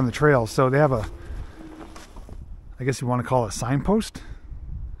passing through on the trail. So they have a, I guess you want to call it a signpost.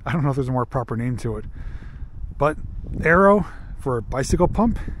 I don't know if there's a more proper name to it, but arrow for a bicycle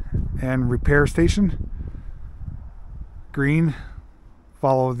pump and repair station. Green,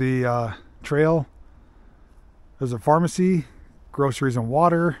 follow the trail. There's a pharmacy, groceries and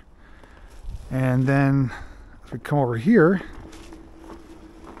water. And then if we come over here,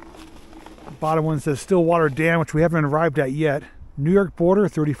 the bottom one says Stillwater Dam, which we haven't arrived at yet. New York border,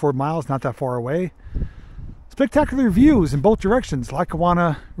 34 miles, not that far away. Spectacular views in both directions.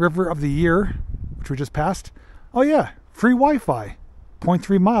 Lackawanna River of the Year, which we just passed. Oh yeah, free Wi-Fi.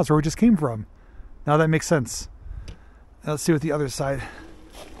 0.3 miles where we just came from. Now that makes sense. Now let's see what the other side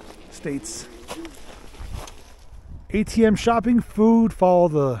states. ATM shopping, food, follow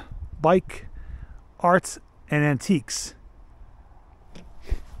the bike, arts, and antiques.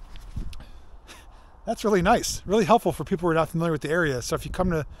 That's really nice, really helpful for people who are not familiar with the area. So if you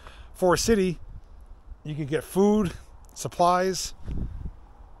come to Forest City, you can get food, supplies,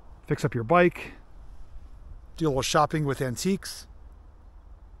 fix up your bike, do a little shopping with antiques,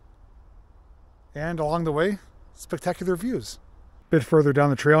 and along the way, spectacular views. A bit further down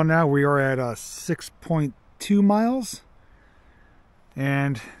the trail now, we are at 6.2 miles,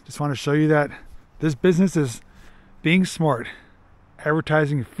 and just want to show you that this business is being smart,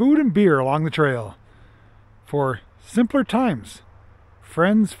 advertising food and beer along the trail for simpler times.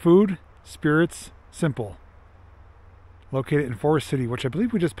 Friends, food, spirits, simple. Located in Forest City, which I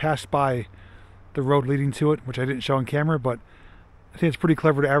believe we just passed by the road leading to it, which I didn't show on camera, but I think it's pretty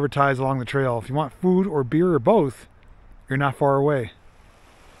clever to advertise along the trail. If you want food or beer or both, you're not far away.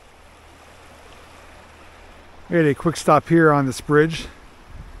 We had a quick stop here on this bridge.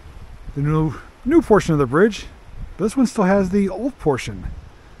 The new portion of the bridge. But this one still has the old portion.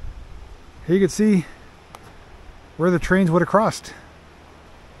 Here you can see where the trains would have crossed.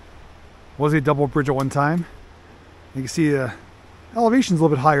 Was a double bridge at one time. You can see the elevation's a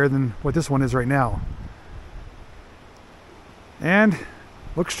little bit higher than what this one is right now. And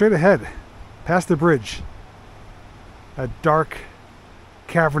look straight ahead, past the bridge. A dark,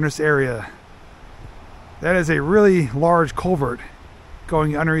 cavernous area. That is a really large culvert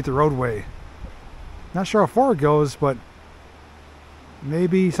going underneath the roadway. Not sure how far it goes, but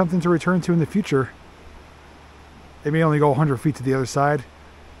maybe something to return to in the future. It may only go 100 feet to the other side.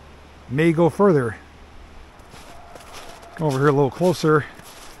 May go further. Come over here a little closer.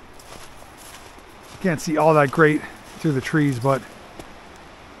 Can't see all that great through the trees, but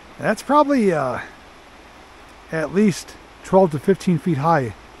that's probably at least 12 to 15 feet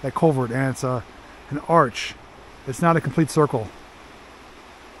high, that culvert, and it's an arch. It's not a complete circle.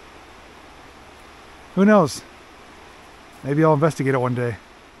 Who knows? Maybe I'll investigate it one day.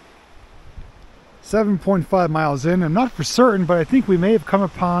 7.5 miles in. I'm not for certain, but I think we may have come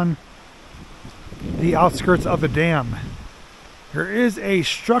upon the outskirts of the dam. There is a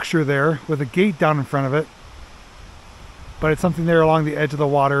structure there with a gate down in front of it, but it's something there along the edge of the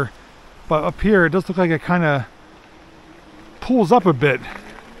water. But up here, it does look like it kind of pulls up a bit.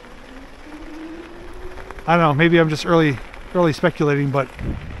 I don't know, maybe I'm just early speculating, but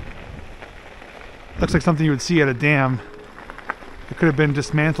looks like something you would see at a dam. It could have been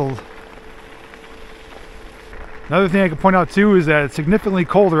dismantled. Another thing I can point out too is that it's significantly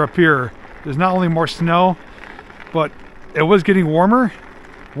colder up here. There's not only more snow, but it was getting warmer.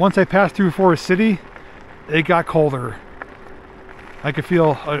 Once I passed through Forest City, it got colder. I could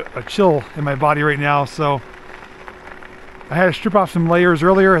feel a chill in my body right now, so I had to strip off some layers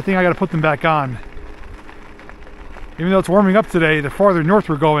earlier. I think I got to put them back on. Even though it's warming up today, the farther north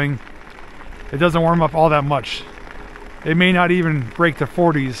we're going, it doesn't warm up all that much. It may not even break the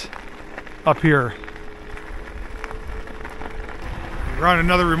 40s up here. We're on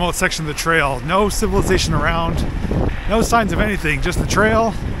another remote section of the trail. No civilization around. No signs of anything. Just the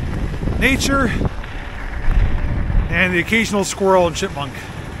trail, nature, and the occasional squirrel and chipmunk.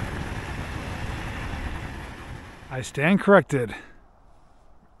 I stand corrected.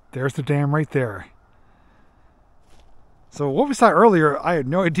 There's the dam right there. So what we saw earlier, I had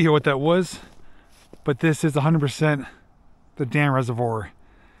no idea what that was, but this is 100% the dam reservoir.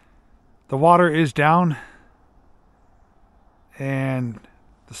 The water is down and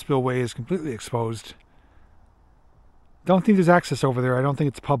the spillway is completely exposed. Don't think there's access over there. I don't think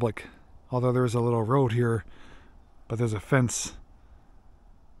it's public, although there's a little road here, but there's a fence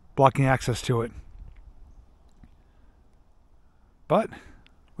blocking access to it. But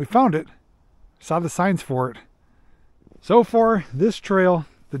we found it, saw the signs for it. So far, this trail,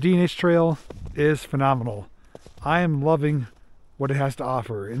 the D&H trail, is phenomenal. I am loving what it has to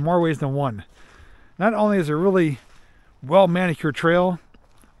offer in more ways than one. Not only is it a really well manicured trail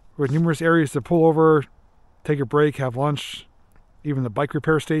with numerous areas to pull over, take a break, have lunch, even the bike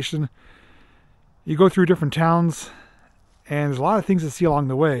repair station. You go through different towns and there's a lot of things to see along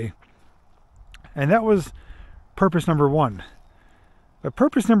the way. And that was purpose number one. But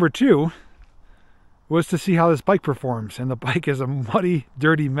purpose number two was to see how this bike performs. And the bike is a muddy,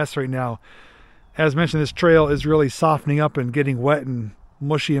 dirty mess right now. As mentioned, this trail is really softening up and getting wet and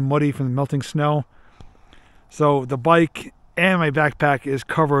mushy and muddy from the melting snow. So the bike and my backpack is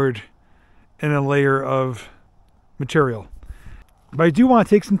covered in a layer of material. But I do want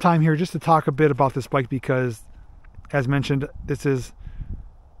to take some time here just to talk a bit about this bike because, as mentioned, this is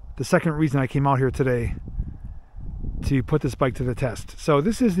the second reason I came out here today to put this bike to the test. So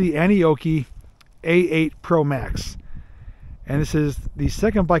this is the Aniioki A8 Pro Max. And this is the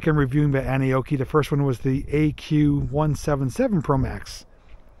second bike I'm reviewing by Aniioki. The first one was the AQ177 Pro Max.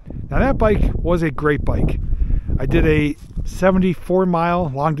 Now that bike was a great bike. I did a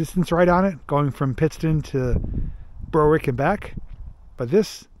 74-mile long distance ride on it, going from Pittston to Berwick and back. But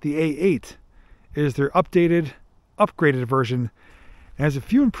this, the A8, is their updated, upgraded version, and has a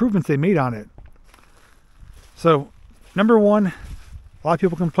few improvements they made on it. So, number one, a lot of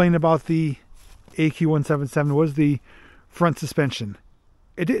people complained about the AQ177 was the front suspension.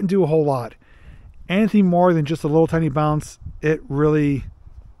 It didn't do a whole lot. Anything more than just a little tiny bounce, it really,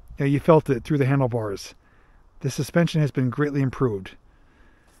 you felt it through the handlebars. The suspension has been greatly improved.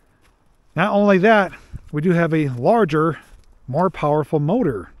 Not only that, we do have a larger, more powerful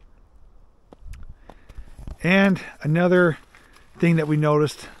motor. And another thing that we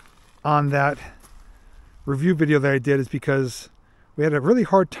noticed on that review video that I did is because we had a really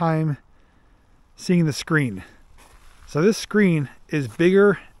hard time seeing the screen. So this screen is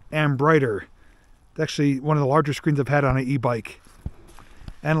bigger and brighter. It's actually one of the larger screens I've had on an e-bike.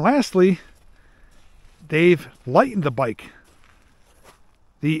 And lastly, they've lightened the bike.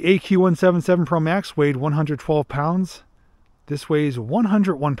 The AQ177 Pro Max weighed 112 pounds. This weighs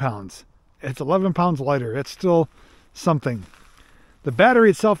 101 pounds. It's 11 pounds lighter. It's still something. The battery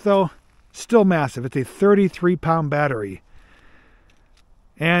itself, though, still massive. It's a 33-pound battery.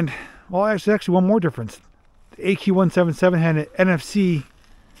 And, well, actually one more difference. The AQ177 had an NFC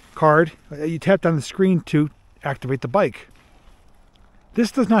card that you tapped on the screen to activate the bike.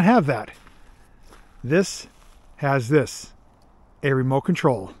 This does not have that. This has this, a remote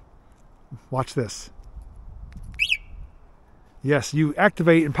control. Watch this. Yes, you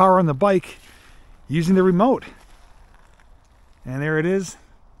activate and power on the bike using the remote. And there it is.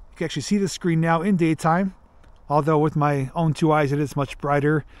 You can actually see the screen now in daytime. Although with my own two eyes, it is much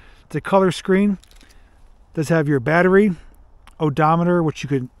brighter. It's a color screen. It does have your battery, odometer, which you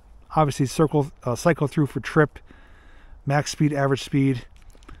could obviously cycle through for trip, max speed, average speed,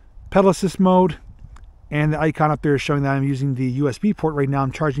 pedal assist mode, and the icon up there is showing that I'm using the USB port right now.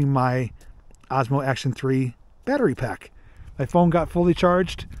 I'm charging my Osmo Action 3 battery pack. My phone got fully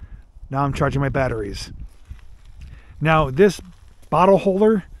charged. Now I'm charging my batteries. Now this bottle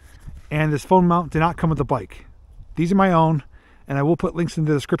holder and this phone mount did not come with the bike. These are my own, and I will put links in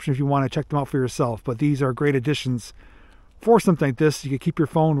the description if you want to check them out for yourself. But these are great additions for something like this. You can keep your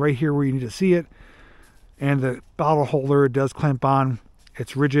phone right here where you need to see it. And the bottle holder does clamp on.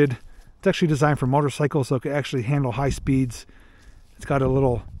 It's rigid. It's actually designed for motorcycles, so it can actually handle high speeds. It's got a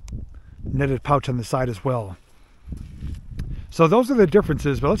little netted pouch on the side as well. So those are the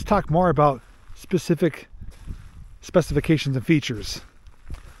differences, but let's talk more about specific specifications and features.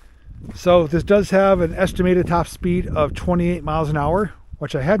 So this does have an estimated top speed of 28 miles an hour,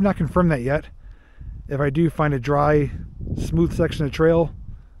 which I have not confirmed that yet. If I do find a dry, smooth section of trail,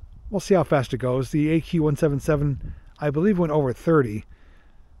 we'll see how fast it goes. The AQ177, I believe, went over 30.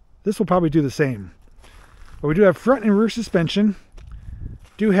 This will probably do the same. But we do have front and rear suspension.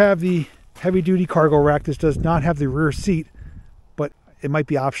 Do have the heavy-duty cargo rack. This does not have the rear seat, but it might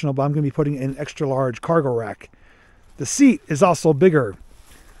be optional, but I'm going to be putting an extra large cargo rack. The seat is also bigger.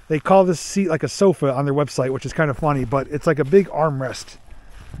 They call this seat like a sofa on their website, which is kind of funny, but it's like a big armrest.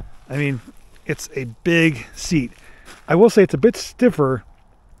 I mean, it's a big seat. I will say it's a bit stiffer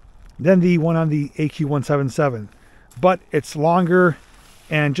than the one on the AQ177, but it's longer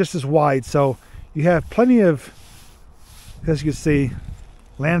and just as wide, so you have plenty of, as you can see,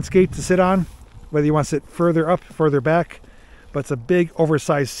 landscape to sit on, whether you want to sit further up, further back, but it's a big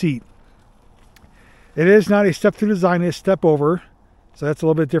oversized seat. It is not a step-through design, it's step over, so that's a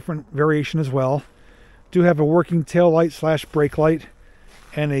little bit different variation as well. Do have a working tail light / brake light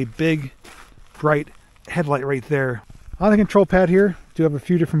and a big bright headlight right there. On the control pad here, do have a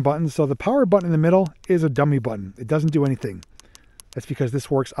few different buttons. So the power button in the middle is a dummy button. It doesn't do anything. That's because this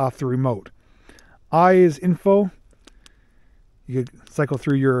works off the remote. I is info. You could cycle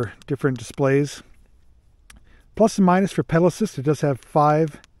through your different displays. Plus and minus for pedal assist. It does have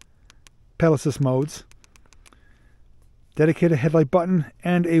 5 pedal assist modes. Dedicated headlight button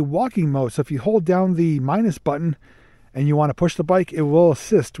and a walking mode. So if you hold down the minus button and you want to push the bike, it will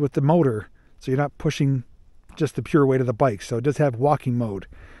assist with the motor. So you're not pushing just the pure weight of the bike. So it does have walking mode.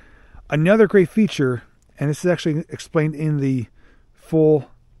 Another great feature, and this is actually explained in the full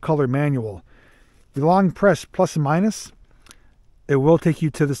color manual. The long press plus and minus, it will take you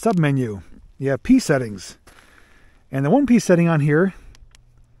to the sub menu. You have P settings. And the 1P setting on here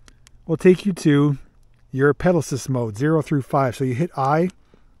will take you to your pedal assist mode, 0 through 5. So you hit I,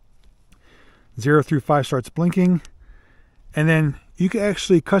 0 through 5 starts blinking, and then you can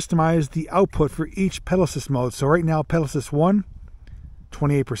actually customize the output for each pedal assist mode. So right now, pedal assist 1,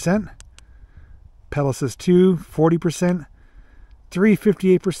 28%, pedal assist 2, 40%, 3,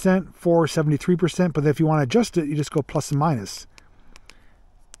 58%, 4, 73%, but if you want to adjust it, you just go plus and minus.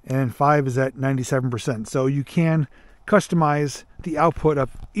 And 5 is at 97%. So you can customize the output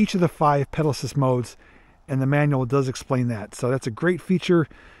of each of the 5 pedal assist modes, and the manual does explain that. So that's a great feature.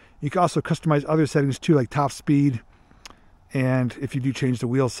 You can also customize other settings too, like top speed, and if you do change the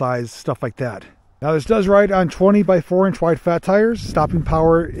wheel size, stuff like that. Now this does ride on 20 by 4-inch wide fat tires. Stopping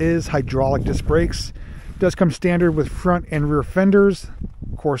power is hydraulic disc brakes. It does come standard with front and rear fenders.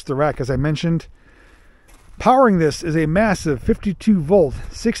 Of course, the rack, as I mentioned. Powering this is a massive 52 volt,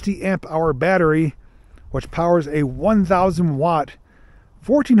 60 amp hour battery, which powers a 1000 watt,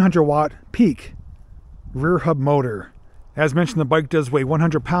 1400 watt peak rear hub motor. As mentioned, the bike does weigh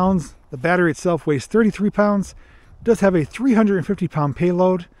 100 pounds. The battery itself weighs 33 pounds. It does have a 350 pound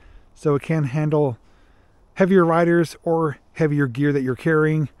payload, so it can handle heavier riders or heavier gear that you're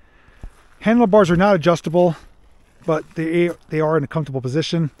carrying. Handlebars are not adjustable, but they are in a comfortable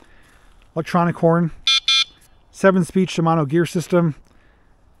position. Electronic horn, 7-speed Shimano gear system,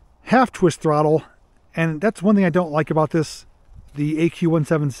 half twist throttle, and that's one thing I don't like about this. The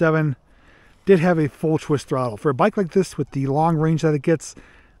AQ177 did have a full twist throttle. For a bike like this with the long range that it gets,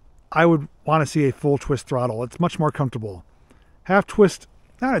 I would want to see a full twist throttle. It's much more comfortable. Half twist,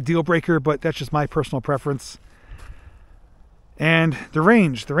 not a deal breaker, but that's just my personal preference. And the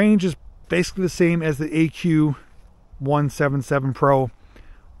range is basically the same as the AQ177 Pro.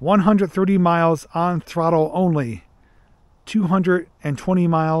 130 miles on throttle only, 220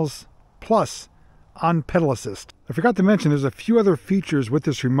 miles plus on pedal assist. I forgot to mention there's a few other features with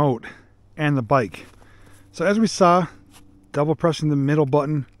this remote and the bike. So as we saw, double pressing the middle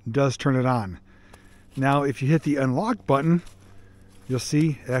button does turn it on. Now if you hit the unlock button, you'll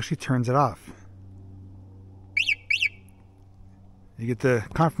see it actually turns it off. You get the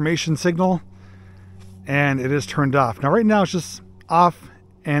confirmation signal and it is turned off. Now right now it's just off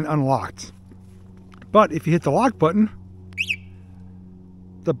and unlocked. But if you hit the lock button,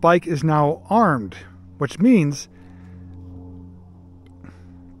 the bike is now armed, which means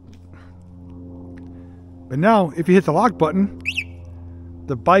if you hit the lock button,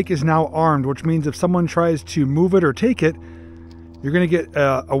 the bike is now armed, which means if someone tries to move it or take it, you're going to get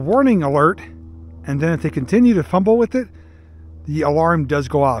a warning alert, and then if they continue to fumble with it, the alarm does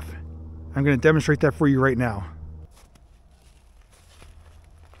go off. I'm going to demonstrate that for you right now.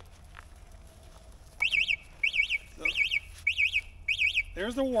 So,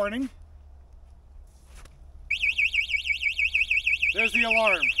 there's the warning. There's the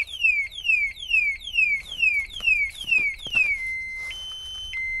alarm.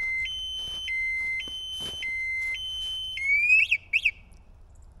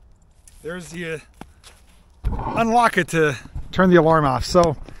 There's the unlock it to turn the alarm off.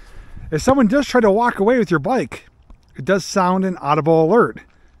 So if someone does try to walk away with your bike, it does sound an audible alert.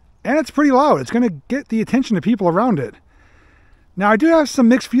 And it's pretty loud. It's going to get the attention of people around it. Now I do have some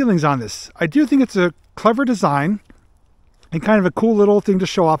mixed feelings on this. I do think it's a clever design and kind of a cool little thing to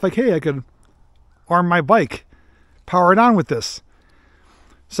show off. Like, hey, I could arm my bike, power it on with this.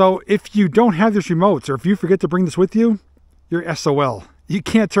 So if you don't have this remotes, or if you forget to bring this with you, you're SOL. You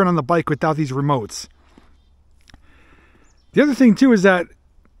can't turn on the bike without these remotes. The other thing too is that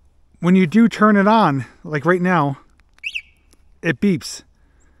when you do turn it on, like right now, it beeps.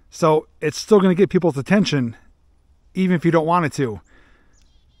 So it's still going to get people's attention, even if you don't want it to.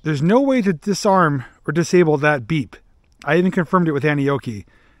 There's no way to disarm or disable that beep. I even confirmed it with Aniioki.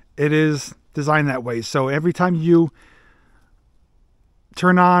 It is designed that way. So every time you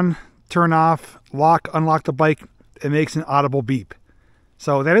turn on, turn off, lock, unlock the bike, it makes an audible beep.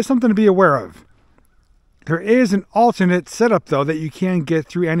 So that is something to be aware of. There is an alternate setup though that you can get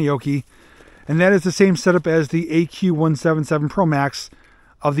through Aniioki, and that is the same setup as the AQ177 Pro Max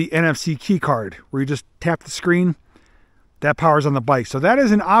of the NFC key card, where you just tap the screen, that powers on the bike. So that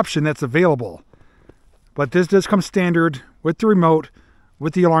is an option that's available. But this does come standard with the remote,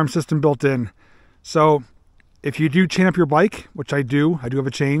 with the alarm system built in. So if you do chain up your bike, which I do have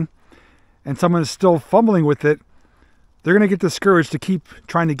a chain, and someone is still fumbling with it, they're going to get discouraged to keep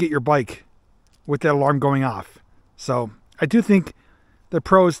trying to get your bike with that alarm going off. So I do think the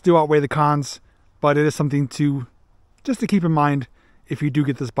pros do outweigh the cons, but it is something to just to keep in mind if you do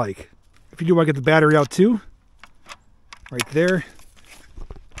get this bike. If you do want to get the battery out too, right there,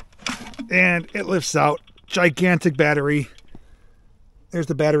 and it lifts out. Gigantic battery. There's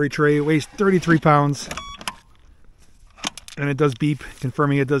the battery tray. It weighs 33 pounds, and it does beep,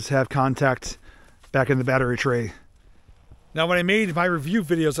 confirming it does have contact back in the battery tray. Now, when I made my review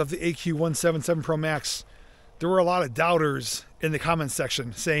videos of the AQ177 Pro Max, there were a lot of doubters in the comments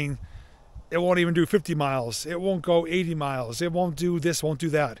section saying it won't even do 50 miles, it won't go 80 miles, it won't do this, won't do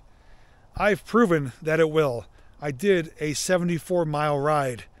that. I've proven that it will. I did a 74-mile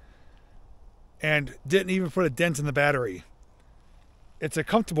ride and didn't even put a dent in the battery. It's a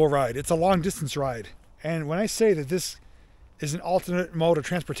comfortable ride. It's a long-distance ride. And when I say that this is an alternate mode of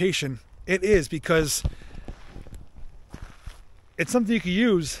transportation, it is, because it's something you can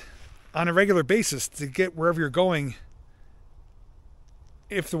use on a regular basis to get wherever you're going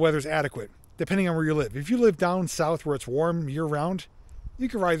if the weather's adequate, depending on where you live. If you live down south where it's warm year-round, you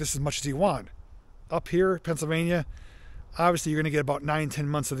can ride this as much as you want. Up here, Pennsylvania, obviously you're going to get about 9-10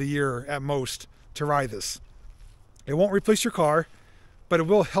 months of the year at most to ride this. It won't replace your car, but it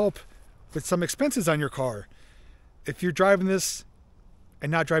will help with some expenses on your car. If you're driving this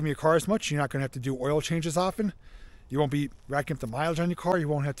and not driving your car as much, you're not going to have to do oil changes often. You won't be racking up the mileage on your car. You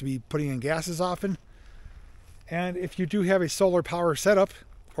won't have to be putting in gas as often. And if you do have a solar power setup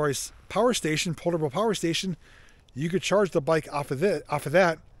or a power station, portable power station, you could charge the bike off of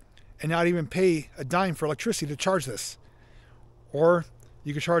that and not even pay a dime for electricity to charge this. Or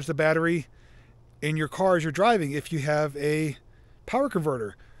you could charge the battery in your car as you're driving if you have a power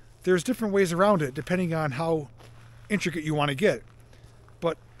converter. There's different ways around it depending on how intricate you want to get.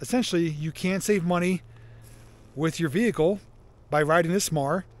 But essentially, you can save money with your vehicle by riding this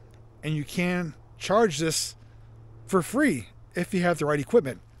more, and you can charge this for free if you have the right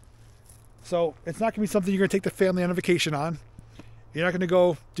equipment. So it's not going to be something you're going to take the family on a vacation on. You're not going to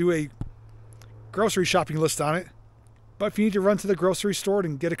go do a grocery shopping list on it. But if you need to run to the grocery store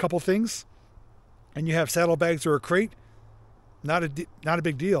and get a couple things, and you have saddlebags or a crate, not a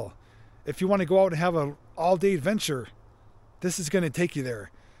big deal. If you want to go out and have an all-day adventure, this is going to take you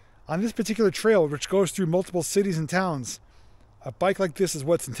there. On this particular trail, which goes through multiple cities and towns, a bike like this is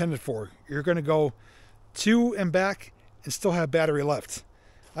what it's intended for. You're going to go to and back and still have battery left.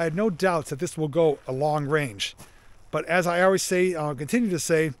 I have no doubts that this will go a long range. But as I always say, I'll continue to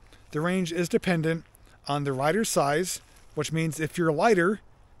say, the range is dependent on the rider's size, which means if you're lighter,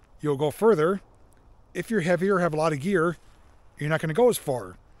 you'll go further. If you're heavier or have a lot of gear, you're not going to go as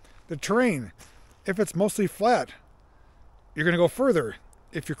far. The terrain, if it's mostly flat, you're going to go further.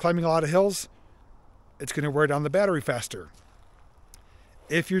 If you're climbing a lot of hills, it's going to wear down the battery faster.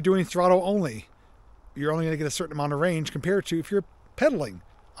 If you're doing throttle only, you're only going to get a certain amount of range compared to if you're pedaling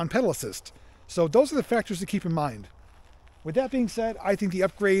on pedal assist. So those are the factors to keep in mind. With that being said, I think the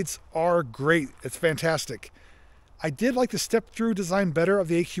upgrades are great. It's fantastic. I did like the step-through design better of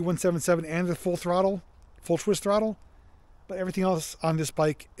the AQ177 and the full twist throttle, but everything else on this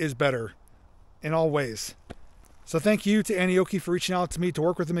bike is better in all ways. So thank you to Aniioki for reaching out to me to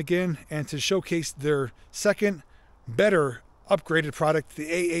work with them again and to showcase their second, better, upgraded product, the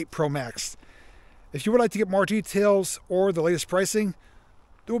A8 Pro Max. If you would like to get more details or the latest pricing,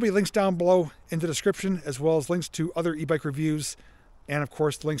 there will be links down below in the description, as well as links to other e-bike reviews, and of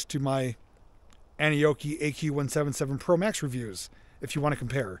course links to my Aniioki AQ177 Pro Max reviews, if you want to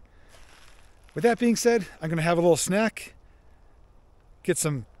compare. With that being said, I'm going to have a little snack, get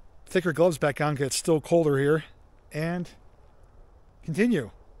some thicker gloves back on because it's still colder here, and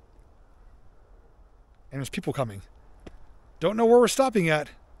continue. And there's people coming. Don't know where we're stopping at.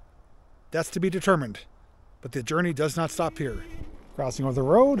 That's to be determined. But the journey does not stop here. Crossing over the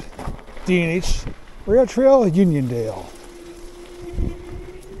road, D&H Rail Trail, Uniondale.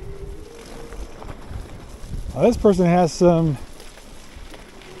 Well, this person has some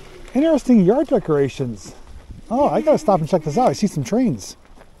interesting yard decorations. Oh, I gotta stop and check this out. I see some trains.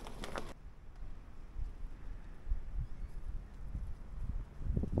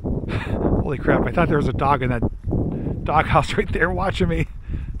 Holy crap, I thought there was a dog in that doghouse right there watching me.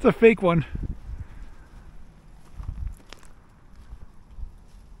 It's a fake one.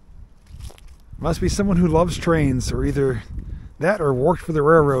 Must be someone who loves trains, or either that or worked for the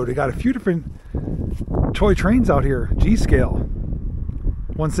railroad. They got a few different toy trains out here, G-scale.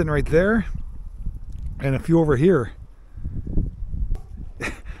 One sitting right there, and a few over here.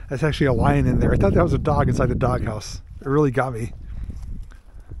 That's actually a lion in there. I thought that was a dog inside the doghouse. It really got me.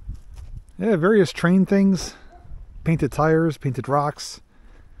 Yeah, various train things. Painted tires, painted rocks.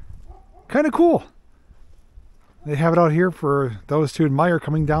 Kind of cool. They have it out here for those to admire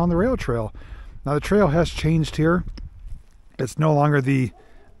coming down the rail trail. Now the trail has changed here. It's no longer the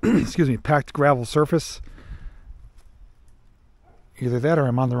excuse me, packed gravel surface. Either that or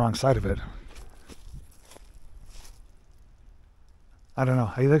I'm on the wrong side of it. I don't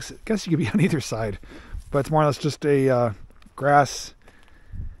know. I guess you could be on either side. But it's more or less just a grass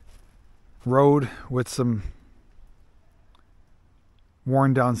road with some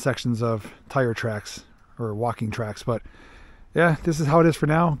worn down sections of tire tracks or walking tracks. But yeah, this is how it is for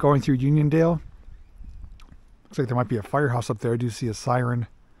now, going through Uniondale. Looks like there might be a firehouse up there. I do see a siren.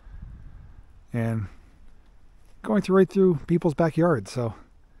 And going right through people's backyards. So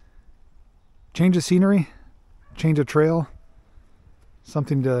change of scenery, change of trail,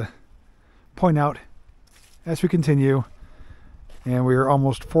 something to point out as we continue. And we are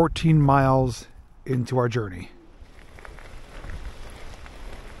almost 14 miles into our journey.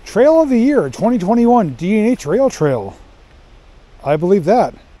 Trail of the Year 2021 D&H Rail Trail. I believe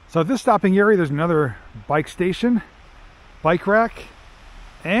that. So at this stopping area, there's another bike station, bike rack,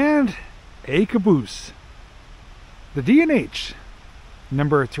 and a caboose. The D&H,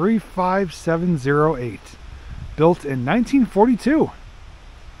 number 35708, built in 1942.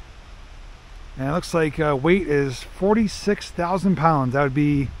 And it looks like weight is 46,000 pounds. That would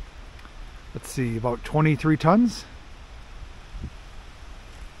be, let's see, about 23 tons. I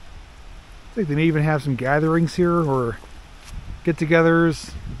think they may even have some gatherings here or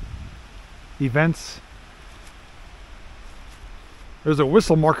get-togethers, events. There's a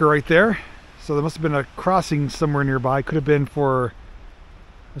whistle marker right there. So there must have been a crossing somewhere nearby. Could have been for,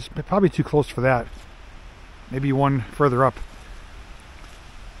 it's probably too close for that. Maybe one further up.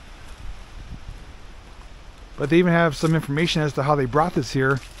 But they even have some information as to how they brought this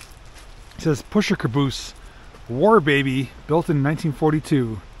here. It says pusher caboose, War Baby, built in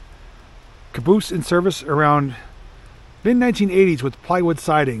 1942. Caboose in service around mid-1980s with plywood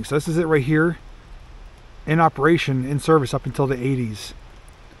siding. So this is it right here. In operation, in service up until the 80s.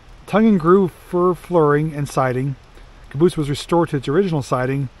 Tongue and groove fur flooring and siding. Caboose was restored to its original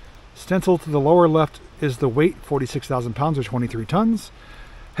siding. Stencil to the lower left is the weight, 46,000 pounds or 23 tons.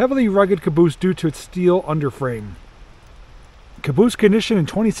 Heavily rugged caboose due to its steel underframe. Caboose condition in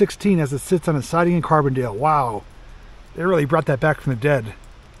 2016 as it sits on a siding in Carbondale. Wow, they really brought that back from the dead.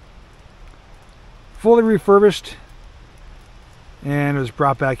 Fully refurbished, and it was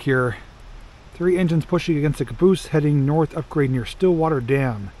brought back here. 3 engines pushing against the caboose, heading north, upgrade near Stillwater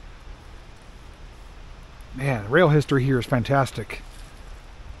Dam. Man, rail history here is fantastic.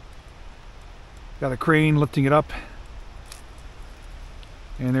 Got a crane lifting it up.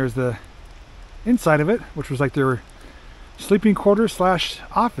 And there's the inside of it, which was like their sleeping quarters /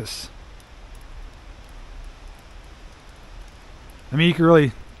 office. I mean, you can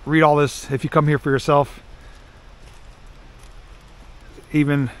really read all this if you come here for yourself.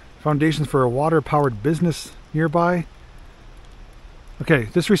 Even foundations for a water-powered business nearby. Okay,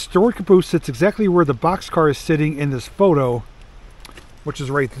 this restored caboose sits exactly where the boxcar is sitting in this photo, which is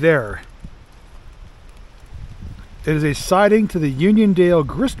right there. It is a siding to the Uniondale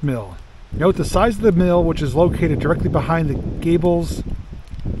grist mill. Note the size of the mill, which is located directly behind the Cable's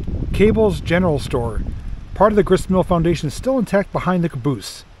General Store. Part of the grist mill foundation is still intact behind the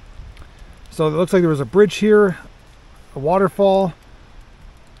caboose. So it looks like there was a bridge here, a waterfall,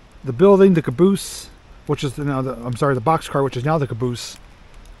 the building, the caboose, which is now the boxcar, which is now the caboose.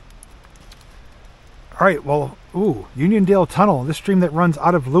 All right, well, Uniondale Tunnel. This stream that runs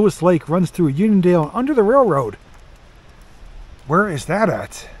out of Lewis Lake runs through Uniondale and under the railroad. Where is that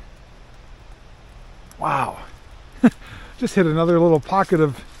at? Wow. Just hit another little pocket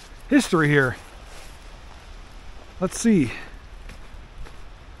of history here. Let's see.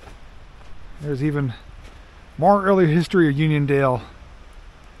 There's even more early history of Uniondale.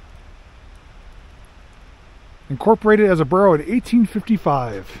 Incorporated as a borough in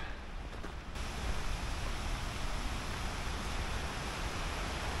 1855.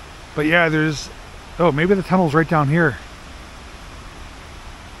 But yeah, there's... Oh, maybe the tunnel's right down here.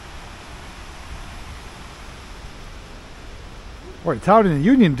 Boy, town in the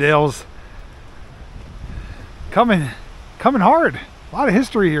Uniondale's coming hard. A lot of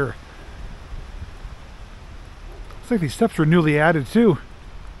history here. Looks like these steps were newly added too.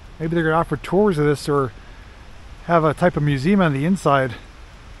 Maybe they're going to offer tours of this or have a type of museum on the inside.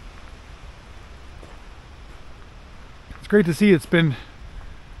 It's great to see it's been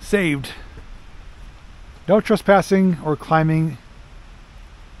saved. No trespassing or climbing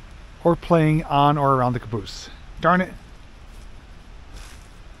or playing on or around the caboose. Darn it.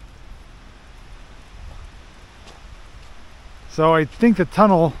 So I think the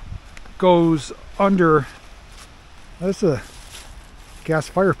tunnel goes under. That's a gas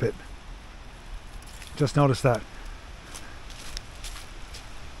fire pit. Just noticed that.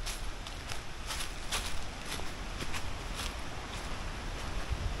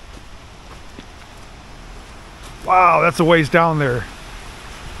 Wow, that's a ways down there.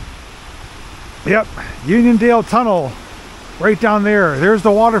 Yep, Uniondale Tunnel. Right down there. There's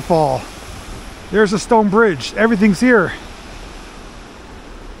the waterfall. There's a stone bridge. Everything's here.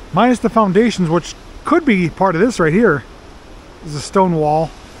 minus the foundations, which could be part of this right here. There's a stone wall.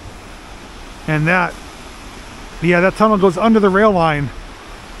 And that, yeah, that tunnel goes under the rail line.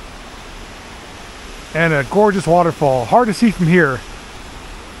 And a gorgeous waterfall. Hard to see from here,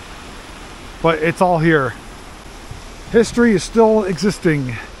 but it's all here. History is still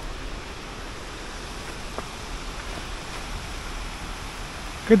existing.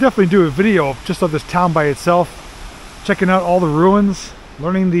 Could definitely do a video just of this town by itself, checking out all the ruins,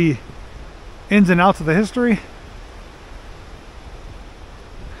 learning the ins and outs of the history.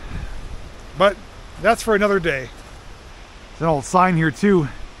 But that's for another day. There's an old sign here too,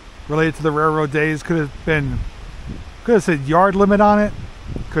 related to the railroad days. Could have said yard limit on it.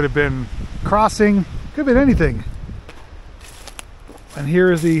 Could have been crossing. Could have been anything. And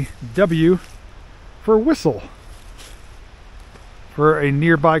here is the W for whistle for a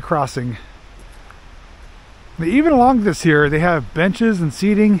nearby crossing. Even along this here, they have benches and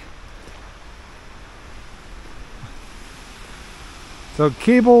seating. So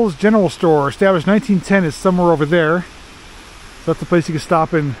Cable's General Store, established 1910, is somewhere over there. So that's the place you can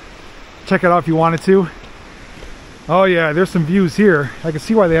stop and check it out if you wanted to. Oh yeah, there's some views here. I can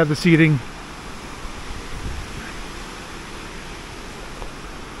see why they have the seating.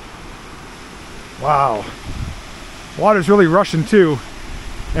 Wow. Water's really rushing too.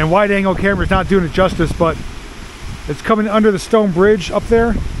 And wide angle camera's not doing it justice, but it's coming under the stone bridge up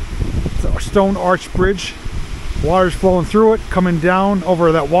there. It's a stone arch bridge. Water's flowing through it, coming down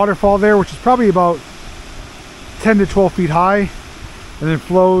over that waterfall there, which is probably about 10 to 12 feet high, and then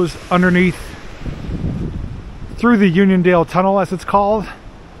flows underneath through the Uniondale Tunnel, as it's called,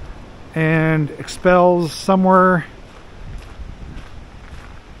 and expels somewhere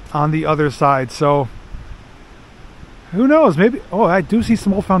on the other side. So who knows, maybe, oh, I do see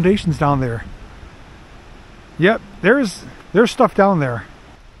some old foundations down there. Yep, there's stuff down there.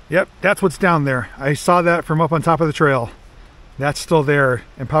 Yep, that's what's down there. I saw that from up on top of the trail. That's still there,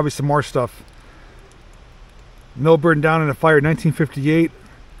 and probably some more stuff. Mill burned down in a fire in 1958.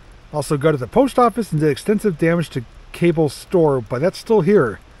 Also gutted the post office and did extensive damage to Cable's store, but that's still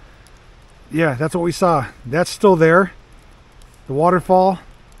here. Yeah, that's what we saw. That's still there. The waterfall.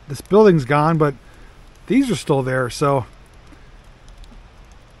 This building's gone, but these are still there, so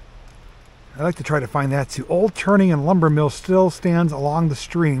I like to try to find that too. Old turning and lumber mill still stands along the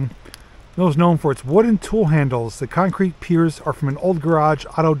stream. The mill is known for its wooden tool handles. The concrete piers are from an old garage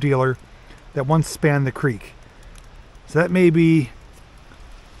auto dealer that once spanned the creek. So that may be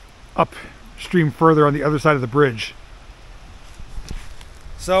upstream further on the other side of the bridge.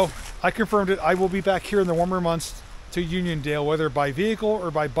 So I confirmed it. I will be back here in the warmer months to Uniondale, whether by vehicle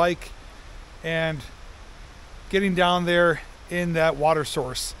or by bike, and getting down there in that water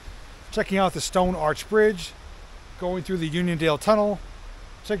source. Checking out the stone arch bridge, going through the Uniondale Tunnel,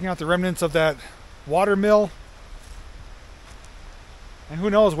 checking out the remnants of that water mill, and who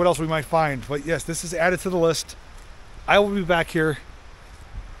knows what else we might find. But yes, this is added to the list. I will be back here,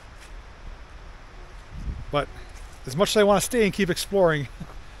 but as much as I want to stay and keep exploring,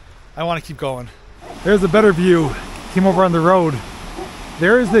 I want to keep going. There's a better view. Came over on the road.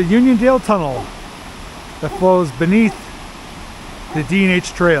 There is the Uniondale Tunnel that flows beneath the D&H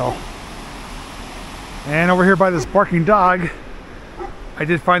Trail. And over here by this barking dog, I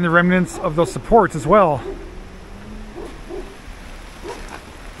did find the remnants of those supports as well.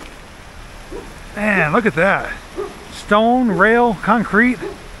 Man, look at that. Stone, rail, concrete.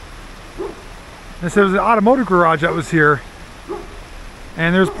 This was an automotive garage that was here.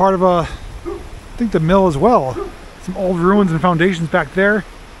 And there's part of I think the mill as well. Some old ruins and foundations back there.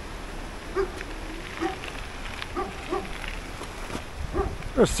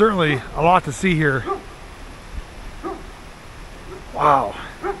 There's certainly a lot to see here. Wow.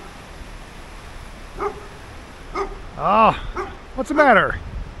 Oh, what's the matter?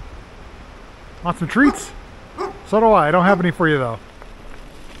 Want some treats? So do I. I don't have any for you though.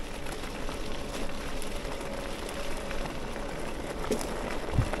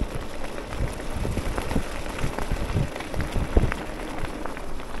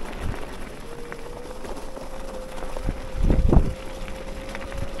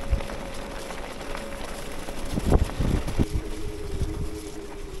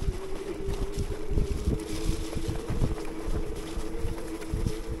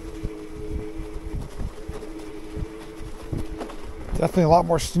 Definitely a lot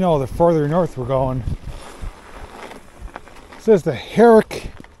more snow the further north we're going. It says the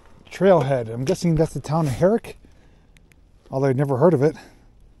Herrick Trailhead. I'm guessing that's the town of Herrick, although I'd never heard of it.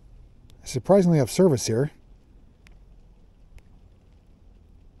 I surprisingly have service here.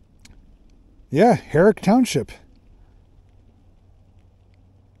 Yeah, Herrick Township.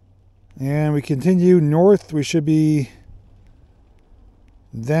 And we continue north. We should be,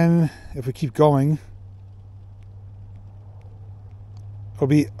 then if we keep going, it'll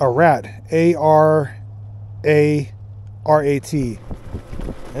be Arat, A-R-A-R-A-T.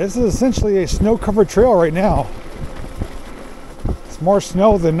 This is essentially a snow-covered trail right now. It's more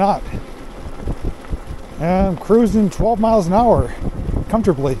snow than not. And I'm cruising 12 miles an hour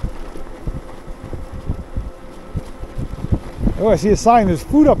comfortably. Oh, I see a sign, there's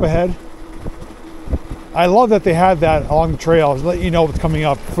food up ahead. I love that they had that along the trail to let you know what's coming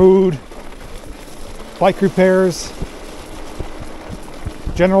up. Food, bike repairs,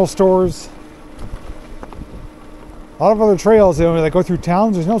 general stores. A lot of other trails that go through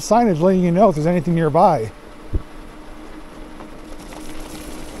towns, there's no signage letting you know if there's anything nearby.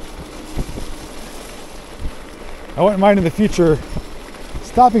 I wouldn't mind in the future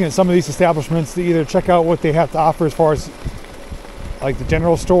stopping at some of these establishments to either check out what they have to offer as far as like the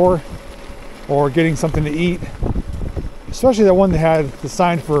general store or getting something to eat. Especially that one that had the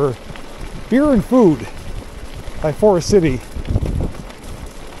sign for beer and food by Forest City.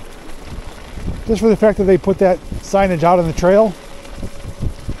 Just for the fact that they put that signage out on the trail,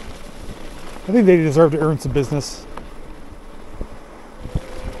 I think they deserve to earn some business.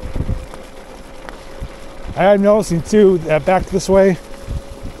 I am noticing too that back this way,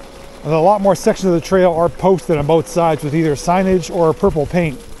 a lot more sections of the trail are posted on both sides with either signage or purple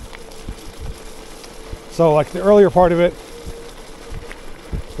paint. So like the earlier part of it,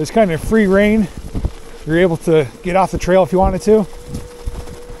 there's kind of free reign. You're able to get off the trail if you wanted to.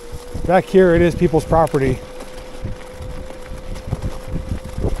 Back here it is people's property.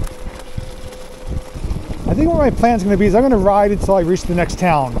 I think what my plan's going to be is I'm going to ride until I reach the next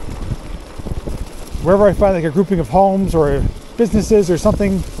town. Wherever I find like a grouping of homes or businesses or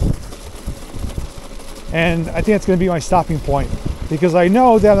something. And I think that's going to be my stopping point. Because I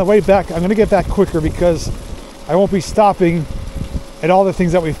know that on the way back, I'm going to get back quicker because I won't be stopping at all the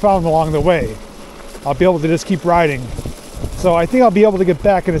things that we found along the way. I'll be able to just keep riding. So I think I'll be able to get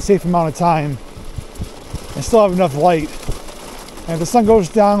back in a safe amount of time and still have enough light. And if the sun goes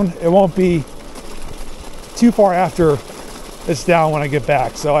down, it won't be too far after it's down when I get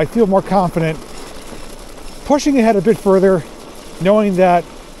back. So I feel more confident pushing ahead a bit further, knowing that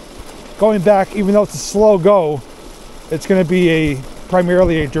going back, even though it's a slow go, it's going to be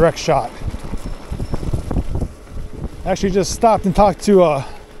primarily a direct shot. I actually just stopped and talked to a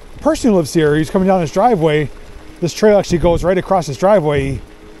person who lives here. He's coming down his driveway. This trail actually goes right across his driveway.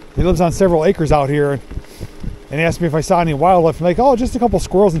 He lives on several acres out here. And he asked me if I saw any wildlife. I'm like, oh, just a couple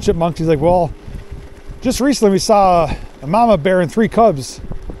squirrels and chipmunks. He's like, well, just recently we saw a mama bear and 3 cubs.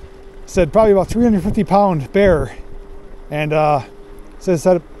 Said probably about 350-pound bear. And says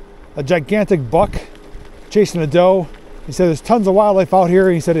that a gigantic buck chasing a doe. He said there's tons of wildlife out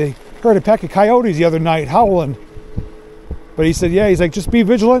here. He said he heard a pack of coyotes the other night howling. But he said, yeah, he's like, just be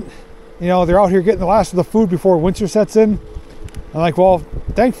vigilant. You know, they're out here getting the last of the food before winter sets in. I'm like, well,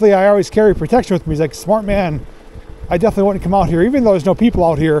 thankfully I always carry protection with me. He's like, smart man. I definitely wouldn't come out here. Even though there's no people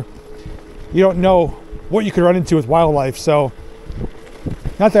out here, you don't know what you could run into with wildlife. So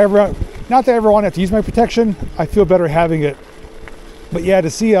not that I ever want to have to use my protection. I feel better having it. But yeah, to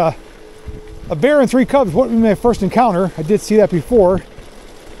see a bear and 3 cubs wouldn't be my first encounter. I did see that before.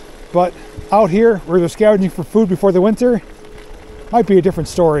 But out here, where they're scavenging for food before the winter, might be a different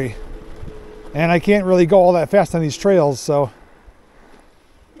story. And I can't really go all that fast on these trails, so.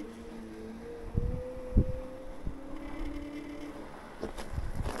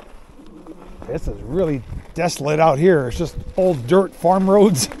 This is really desolate out here. It's just old dirt farm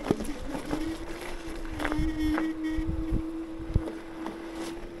roads.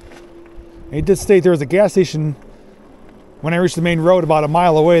 He did state there was a gas station when I reached the main road about a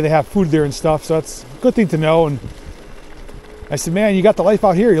mile away. They have food there and stuff, so that's a good thing to know. And I said, man, you got the life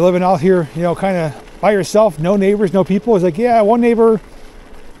out here. You're living out here, you know, kind of by yourself, no neighbors, no people. He's like, yeah, one neighbor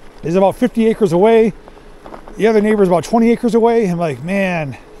is about 50 acres away. The other neighbor is about 20 acres away. I'm like,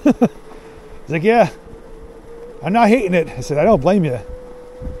 man. He's like, yeah, I'm not hating it. I said, I don't blame you.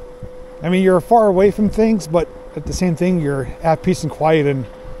 I mean, you're far away from things, but at the same thing, you're at peace and quiet.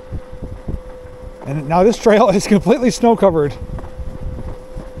 And now this trail is completely snow covered.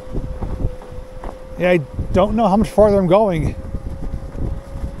 Yeah, I don't know how much farther I'm going.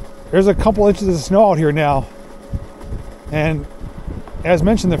 There's a couple inches of snow out here now. And as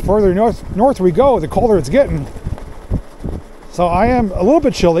mentioned, the further north we go, the colder it's getting. So I am a little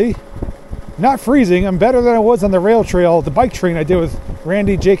bit chilly. Not freezing. I'm better than I was on the rail trail, the bike train I did with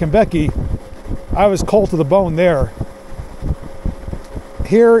Randy, Jake, and Becky. I was cold to the bone there.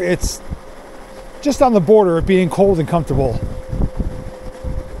 Here it's just on the border of being cold and comfortable.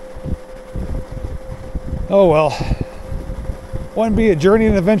 Oh well. Wouldn't be a journey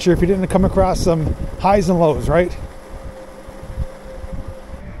and adventure if you didn't come across some highs and lows, right?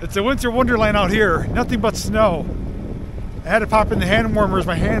 It's a winter wonderland out here. Nothing but snow. I had to pop in the hand warmers.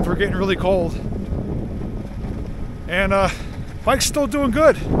 My hands were getting really cold. And bike's still doing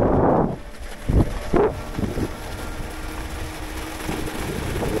good.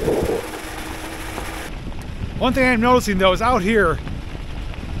 One thing I'm noticing though is out here,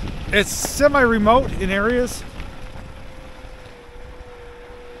 it's semi-remote in areas,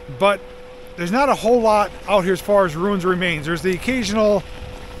 but there's not a whole lot out here as far as ruins or remains. There's the occasional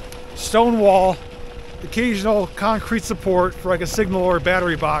stone wall, occasional concrete support for like a signal or a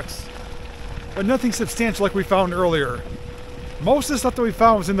battery box, but nothing substantial like we found earlier. Most of the stuff that we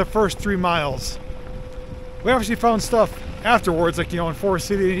found was in the first 3 miles. We obviously found stuff afterwards, like, you know, in Forest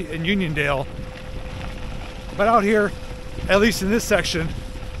City and Uniondale. But out here, at least in this section,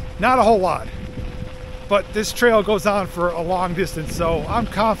 not a whole lot. But this trail goes on for a long distance, so I'm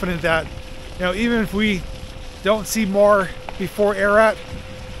confident that, you know, even if we don't see more before Ararat,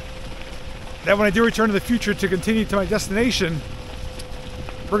 that when I do return to the future to continue to my destination,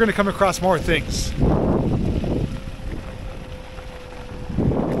 we're going to come across more things.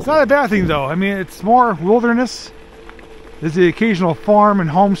 It's not a bad thing though. I mean, it's more wilderness. There's the occasional farm and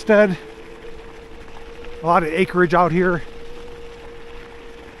homestead. A lot of acreage out here.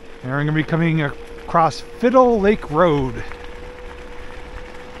 And we're going to be coming across Fiddle Lake Road.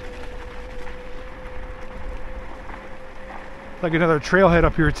 Like another trailhead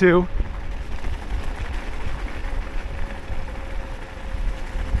up here too.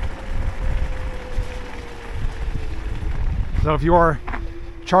 So if you are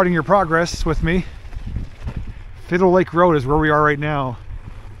charting your progress with me, Fiddle Lake Road is where we are right now.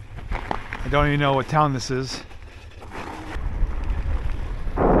 I don't even know what town this is.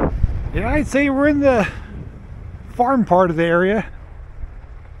 Yeah, I'd say we're in the farm part of the area.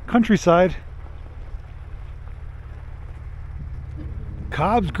 Countryside.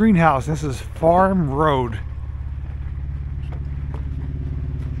 Cobb's Greenhouse. This is Farm Road.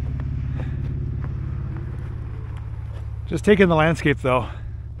 Just taking the landscape though.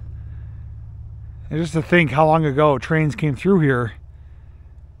 And just to think how long ago trains came through here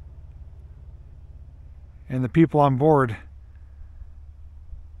and the people on board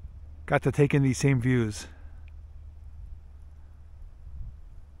got to take in these same views.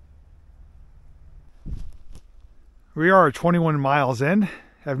 We are 21 miles in.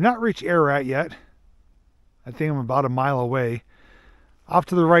 Have not reached Ararat yet. I think I'm about a mile away. Off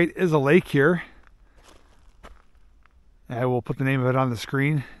to the right is a lake here. I will put the name of it on the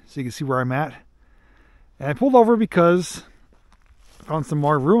screen so you can see where I'm at. And I pulled over because I found some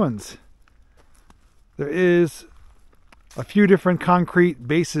more ruins. There is a few different concrete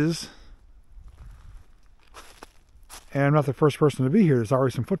bases. And I'm not the first person to be here. There's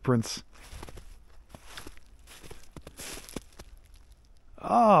already some footprints.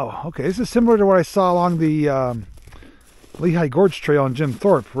 Oh, okay. This is similar to what I saw along the Lehigh Gorge Trail in Jim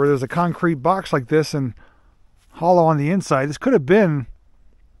Thorpe, where there's a concrete box like this and hollow on the inside. This could have been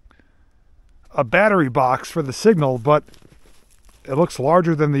a battery box for the signal, but it looks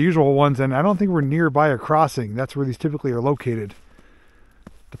larger than the usual ones, and I don't think we're nearby a crossing. That's where these typically are located,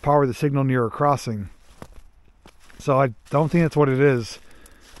 to power the signal near a crossing. So I don't think that's what it is.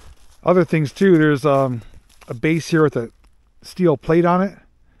 Other things too, there's a base here with a steel plate on it,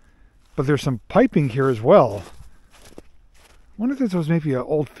 but there's some piping here as well. I wonder if this was maybe an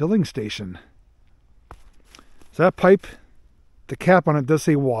old filling station. So that pipe, the cap on it does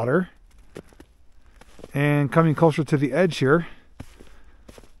say water. And coming closer to the edge here,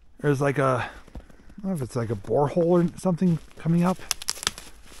 there's like a, I don't know if it's like a borehole or something coming up.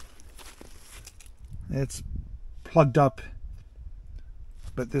 It's plugged up,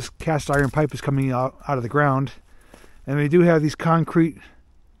 but this cast iron pipe is coming out of the ground. And we do have these concrete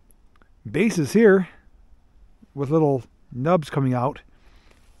bases here with little nubs coming out,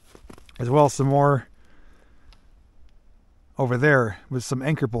 as well as some more over there with some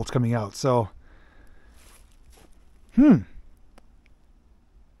anchor bolts coming out. So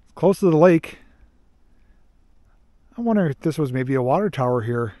close to the lake. I wonder if this was maybe a water tower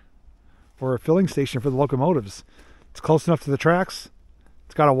here or a filling station for the locomotives. It's close enough to the tracks.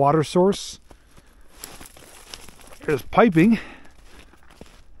 It's got a water source. There's piping.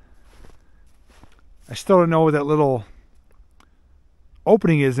 I still don't know what that little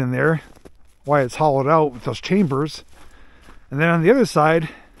opening is in there, why it's hollowed out with those chambers. And then on the other side,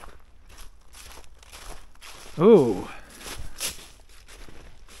 ooh,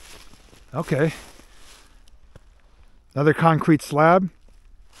 okay, another concrete slab,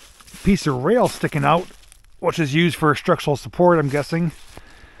 piece of rail sticking out which is used for structural support, I'm guessing.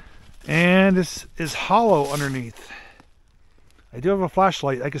 And this is hollow underneath. I do have a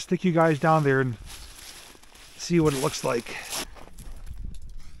flashlight. I can stick you guys down there and see what it looks like.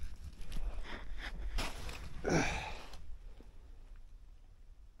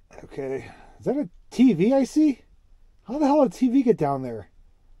 Okay, is that a TV I see? How the hell did TV get down there?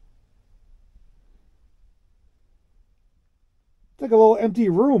 It's like a little empty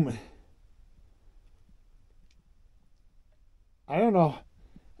room. I don't know.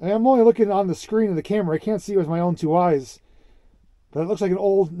 I'm only looking on the screen of the camera. I can't see it with my own two eyes. But it looks like an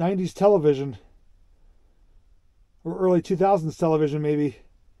old 90s television. Or early 2000s television, maybe.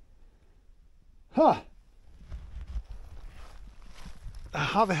 Huh.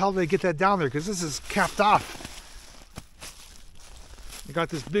 How the hell did they get that down there? Because this is capped off. You got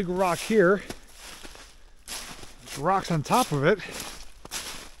this big rock here. There's rocks on top of it.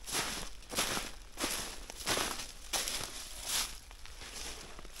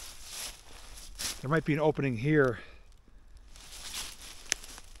 There might be an opening here.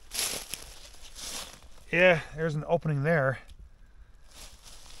 Yeah, there's an opening there.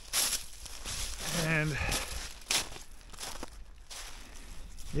 And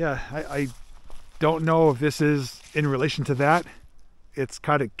yeah, I don't know if this is in relation to that. It's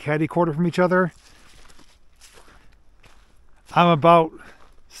kind of catty-corner from each other. I'm about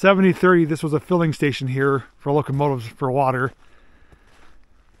 70-30. This was a filling station here for locomotives for water.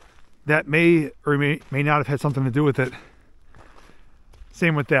 That may or may not have had something to do with it.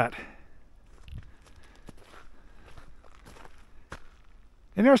 Same with that.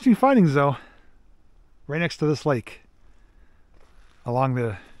 Interesting findings though. Right next to this lake. Along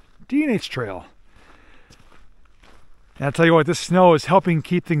the D&H trail. And I'll tell you what, this snow is helping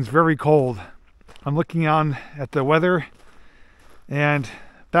keep things very cold. I'm looking on at the weather, and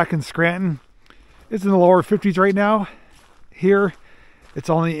back in Scranton, it's in the lower 50s right now. Here,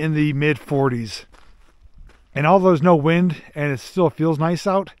 it's only in the mid 40s. And although there's no wind and it still feels nice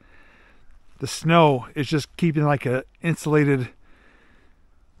out, the snow is just keeping like an insulated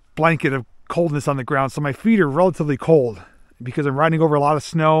blanket of coldness on the ground. So my feet are relatively cold because I'm riding over a lot of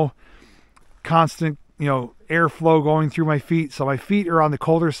snow, constant, airflow going through my feet. So my feet are on the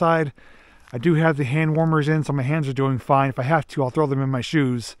colder side. I do have the hand warmers in, so my hands are doing fine. If I have to, I'll throw them in my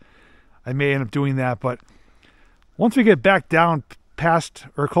shoes. I may end up doing that, but once we get back down past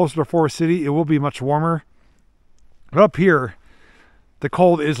or closer to Forest City, it will be much warmer. But up here, the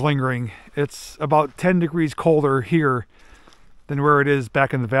cold is lingering. It's about 10 degrees colder here than where it is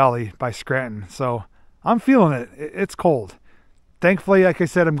back in the valley by Scranton. So I'm feeling it. It's cold. Thankfully, like I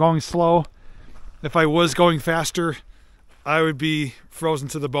said, I'm going slow. If I was going faster, I would be frozen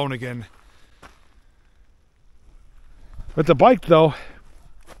to the bone again. But the bike, though,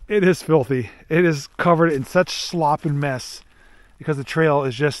 it is filthy. It is covered in such slop and mess because the trail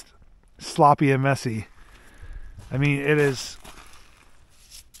is just sloppy and messy. I mean, it is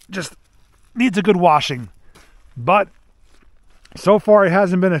just needs a good washing. But so far, it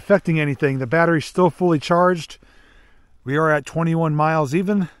hasn't been affecting anything. The battery's still fully charged. We are at 21 miles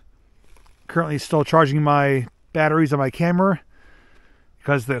even. Currently still charging my batteries on my camera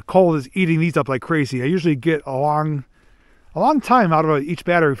because the cold is eating these up like crazy. I usually get a long time out of each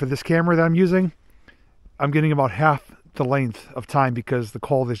battery for this camera that I'm using. I'm getting about half the length of time because the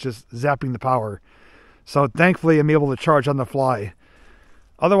cold is just zapping the power. So thankfully I'm able to charge on the fly.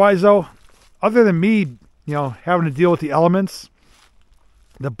 Otherwise though, other than me, having to deal with the elements,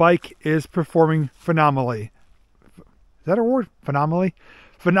 the bike is performing phenomenally. Is that a word? Phenomenally?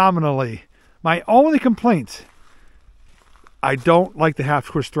 Phenomenally. My only complaint, I don't like the half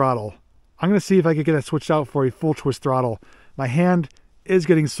twist throttle. I'm going to see if I can get it switched out for a full twist throttle. My hand is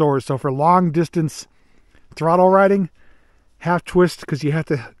getting sore, so for long distance throttle riding, half twist, because you have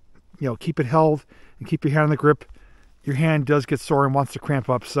to, keep it held and keep your hand on the grip. Your hand does get sore and wants to cramp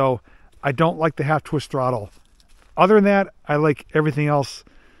up, so I don't like the half twist throttle. Other than that, I like everything else,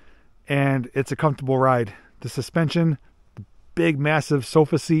 and it's a comfortable ride. The suspension, the big massive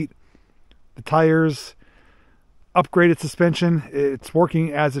sofa seat, the tires, upgraded suspension, it's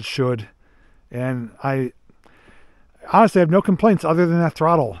working as it should. And I honestly have no complaints other than that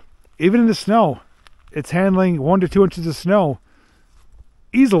throttle. Even in the snow, it's handling 1 to 2 inches of snow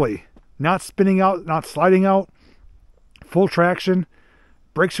easily. Not spinning out, not sliding out. Full traction.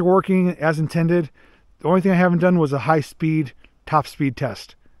 Brakes are working as intended. The only thing I haven't done was a high-speed, top-speed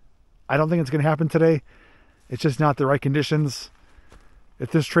test. I don't think it's going to happen today. It's just not the right conditions.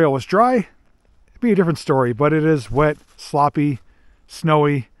 If this trail was dry, it'd be a different story. But it is wet, sloppy,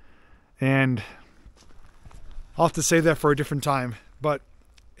 snowy, and I'll have to save that for a different time. But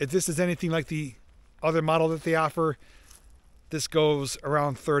if this is anything like the other model that they offer, this goes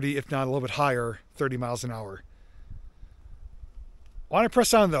around 30, if not a little bit higher, 30 miles an hour. I want to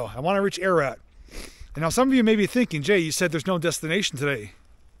press on though. I want to reach Ararat. And now some of you may be thinking, Jay, you said there's no destination today.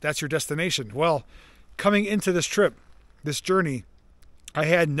 That's your destination. Well, coming into this trip, this journey, I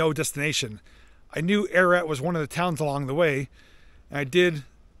had no destination. I knew Ararat was one of the towns along the way, and I did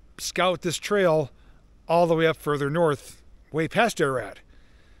scout this trail all the way up further north, way past Ararat.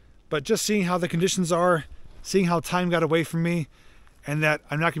 But just seeing how the conditions are, seeing how time got away from me, and that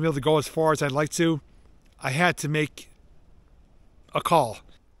I'm not going to be able to go as far as I'd like to, I had to make a call.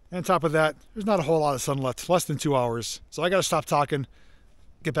 And on top of that, there's not a whole lot of sun left, less than 2 hours. So I got to stop talking,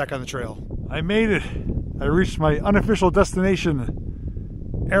 get back on the trail. I made it. I reached my unofficial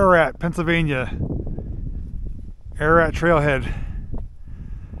destination, Ararat, Pennsylvania. Ararat Trailhead.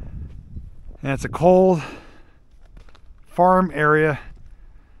 And it's a cold farm area.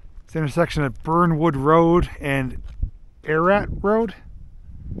 It's the intersection of Burnwood Road and Ararat Road.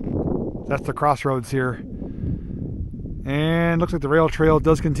 That's the crossroads here. And looks like the rail trail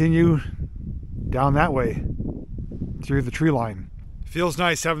does continue down that way through the tree line. Feels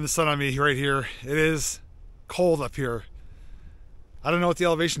nice having the sun on me right here. It is cold up here. I don't know what the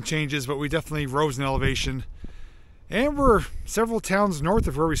elevation change is, but we definitely rose in elevation. And we're several towns north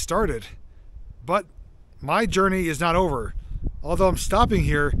of where we started. But my journey is not over. Although I'm stopping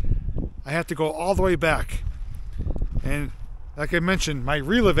here, I have to go all the way back. And like I mentioned, my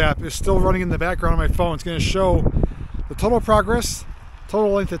Relive app is still running in the background on my phone. It's going to show the total progress,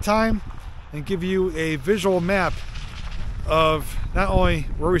 total length of time, and give you a visual map of not only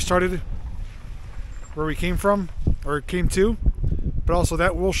where we started, where we came from, or came to, but also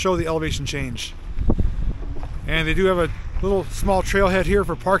that will show the elevation change. And they do have a little small trailhead here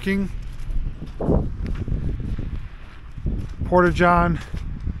for parking. Porta-John.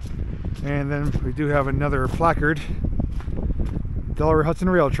 And then we do have another placard. Delaware Hudson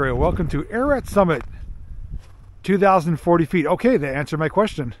Rail Trail. Welcome to Ararat Summit. 2,040 feet. Okay, that answered my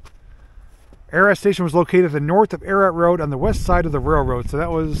question. Ararat Station was located at the north of Ararat Road on the west side of the railroad. So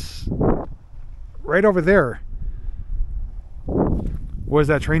that was right over there was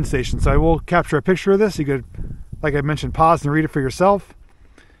that train station. So I will capture a picture of this. You could, like I mentioned, pause and read it for yourself.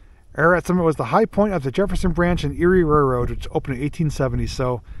 Ararat Summit was the high point of the Jefferson Branch and Erie Railroad, which opened in 1870.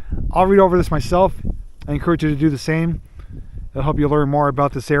 So I'll read over this myself. I encourage you to do the same. It'll help you learn more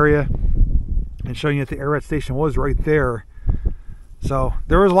about this area and showing you that the Ararat Station was right there. So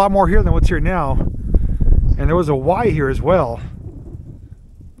there was a lot more here than what's here now. And there was a Y here as well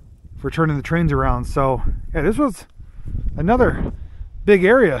for turning the trains around. So yeah, this was another big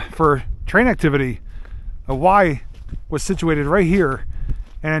area for train activity. A Y was situated right here,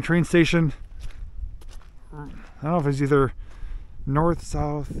 and a train station, I don't know if it's either north,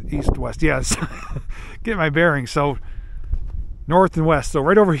 south, east, west. Yes, get my bearings. So north and west. So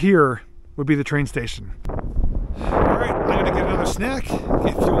right over here would be the train station. Alright, I'm going to get another snack,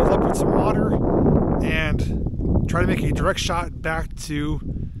 get fueled up with some water, and try to make a direct shot back to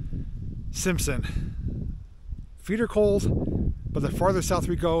Simpson. Feet are cold, but the farther south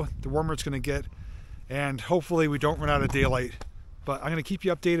we go, the warmer it's going to get, and hopefully we don't run out of daylight. But I'm going to keep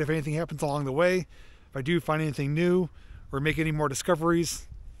you updated if anything happens along the way. If I do find anything new or make any more discoveries,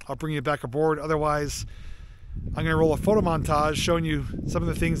 I'll bring you back aboard. Otherwise, I'm going to roll a photo montage showing you some of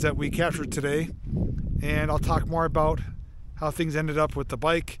the things that we captured today, and I'll talk more about how things ended up with the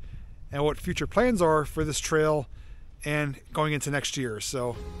bike and what future plans are for this trail and going into next year.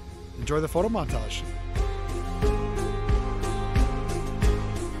 So enjoy the photo montage.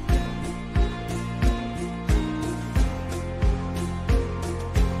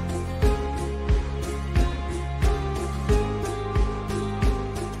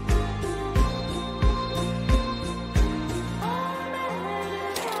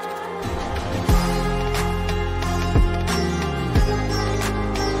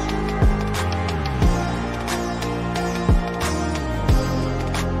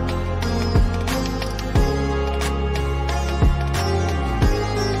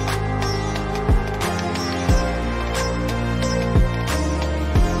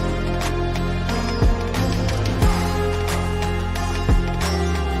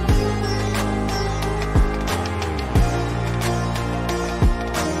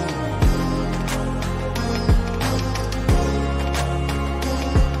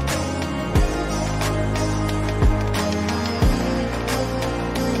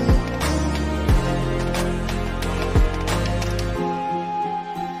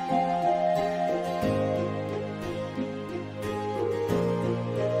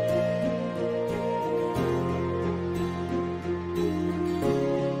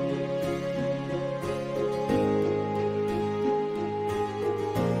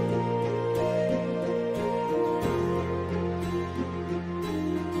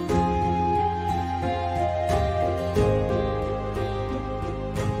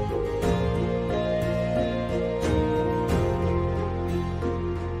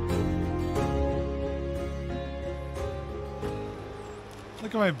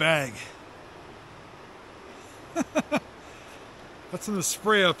 Look at my bag. That's in the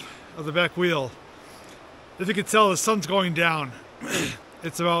spray up of the back wheel. If you can tell, the sun's going down.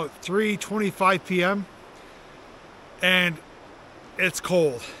 It's about 3:25 p.m. and it's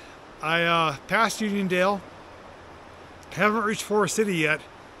cold. I passed Uniondale. Haven't reached Forest City yet.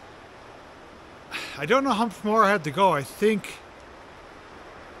 I don't know how much more I had to go. I think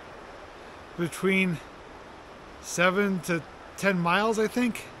between 7 to 10 miles, I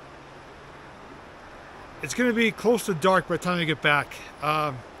think. It's going to be close to dark by the time I get back.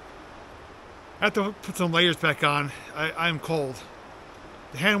 I have to put some layers back on. I'm cold.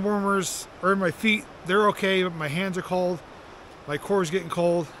 The hand warmers are in my feet. They're okay, but my hands are cold. My core is getting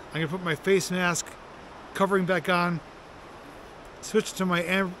cold. I'm going to put my face mask covering back on. Switch to my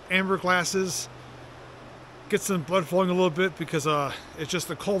amber glasses. Get some blood flowing a little bit because it's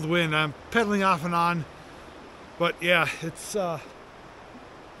just a cold wind. I'm pedaling off and on. But yeah, it's...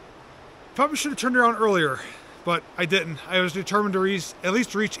 Probably should have turned around earlier, but I didn't. I was determined to at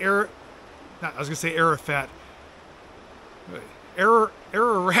least reach Arafat.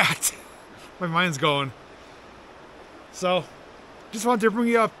 Ararat. My mind's going. So, just wanted to bring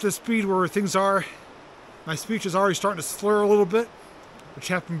you up to speed where things are. My speech is already starting to slur a little bit, which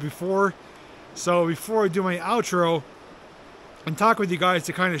happened before. So before I do my outro and talk with you guys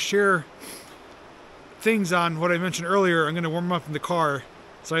to kind of share things on what I mentioned earlier, I'm going to warm up in the car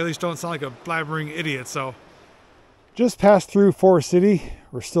so I at least don't sound like a blabbering idiot. So, just passed through Forest City.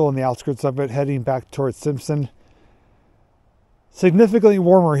 We're still in the outskirts of it, heading back towards Simpson. Significantly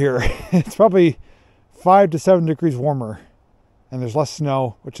warmer here. It's probably 5 to 7 degrees warmer. And there's less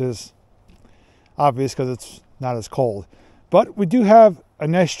snow, which is obvious because it's not as cold. But we do have a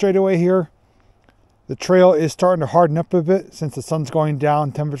nice straightaway here. The trail is starting to harden up a bit since the sun's going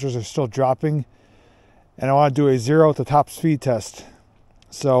down. Temperatures are still dropping. And I want to do a 0 to top speed test.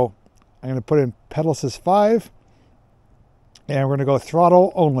 So I'm going to put in pedal assist 5. And we're going to go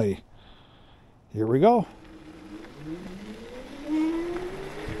throttle only. Here we go.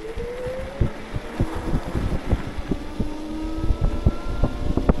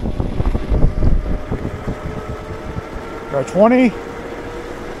 Got 20.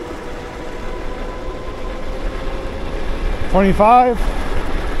 25.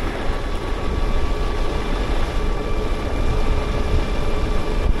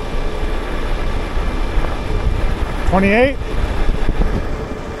 28.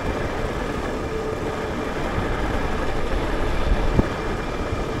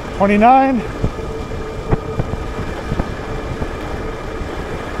 29.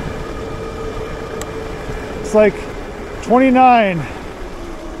 It's like 29.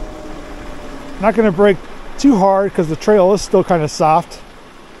 Not going to brake too hard because the trail is still kind of soft.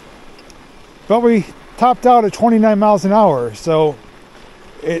 But we topped out at 29 miles an hour. So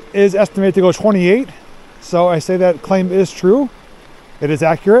it is estimated to go 28. So I say that claim is true. It is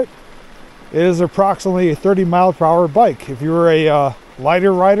accurate. It is approximately a 30 mile per hour bike. If you were a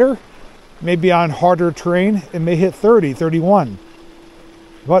lighter rider, maybe on harder terrain, it may hit 30, 31.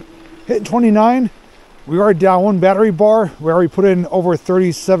 But hitting 29, we are down one battery bar. We already put in over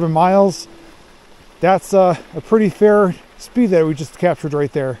 37 miles. That's a pretty fair speed that we just captured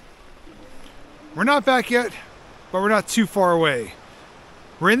right there. We're not back yet, but we're not too far away.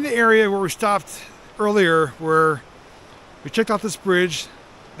 We're in the area where we stopped earlier, where we checked out this bridge.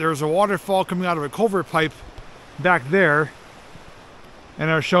 There's a waterfall coming out of a culvert pipe back there. And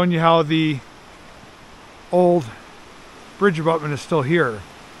I was showing you how the old bridge abutment is still here.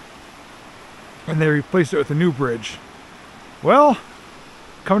 And they replaced it with a new bridge. Well,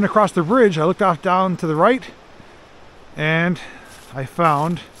 coming across the bridge, I looked off down to the right and I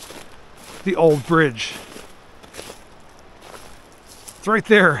found the old bridge. It's right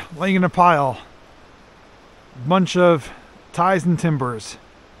there, laying in a pile. A bunch of ties and timbers.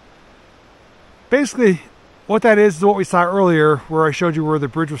 Basically, what that is what we saw earlier, where I showed you where the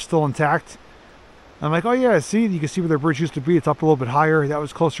bridge was still intact. I'm like, oh yeah, see, you can see where the bridge used to be. It's up a little bit higher. That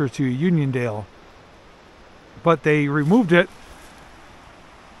was closer to Uniondale. But they removed it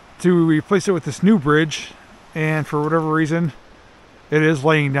to replace it with this new bridge, and for whatever reason, it is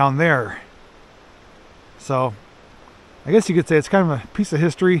laying down there. So, I guess you could say it's kind of a piece of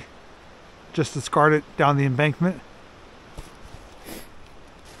history. Just discarded down the embankment.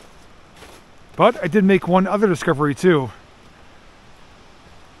 But I did make one other discovery too.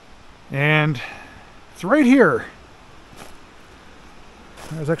 And it's right here.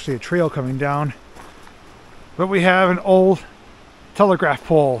 There's actually a trail coming down. But we have an old telegraph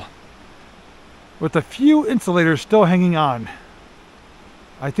pole with a few insulators still hanging on.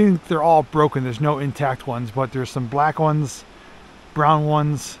 I think they're all broken. There's no intact ones, but there's some black ones brown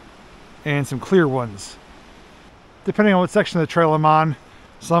ones, and some clear ones. Depending on what section of the trail I'm on,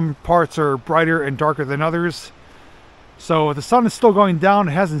 some parts are brighter and darker than others. So the sun is still going down,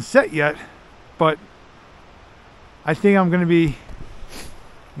 it hasn't set yet, but I think I'm going to be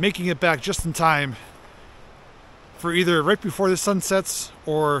making it back just in time for either right before the sun sets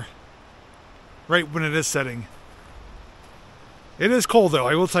or right when it is setting. It is cold though,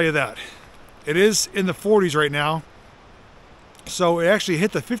 I will tell you that. It is in the 40s right now. So it actually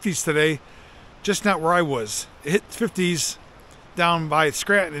hit the 50s today, just not where I was. It hit 50s down by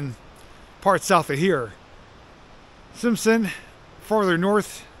Scranton, parts south of here. Simpson, farther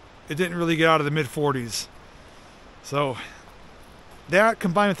north, it didn't really get out of the mid 40s. So that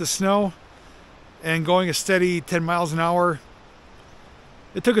combined with the snow and going a steady 10 miles an hour,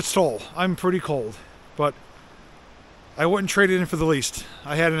 it took its toll. I'm pretty cold, but I wouldn't trade it in for the least.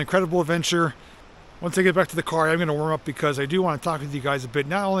 I had an incredible adventure. Once I get back to the car, I'm going to warm up because I do want to talk with you guys a bit,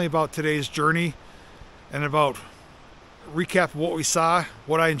 not only about today's journey and about recap what we saw,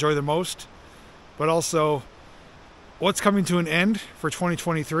 what I enjoy the most, but also what's coming to an end for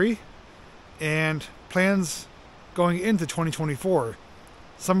 2023 and plans going into 2024,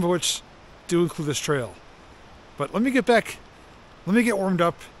 some of which do include this trail. But let me get warmed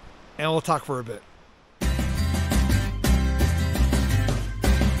up and we'll talk for a bit.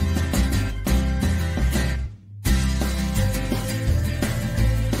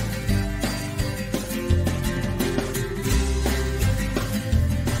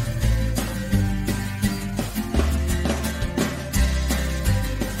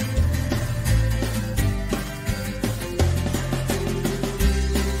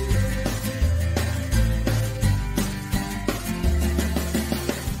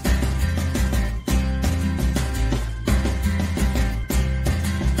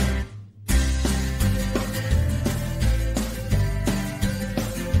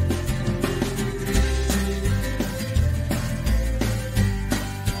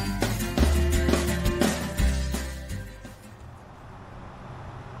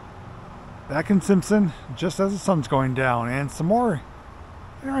 Back in Simpson, just as the sun's going down, and some more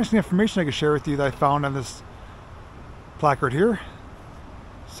interesting information I could share with you that I found on this placard here.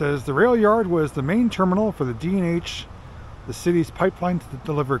 It says the rail yard was the main terminal for the D&H, the city's pipeline to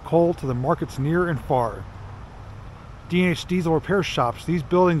deliver coal to the markets near and far. D&H diesel repair shops. These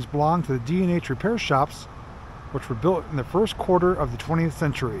buildings belong to the D&H repair shops, which were built in the first quarter of the 20th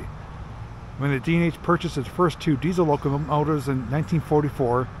century. When the D&H purchased its first 2 diesel locomotives in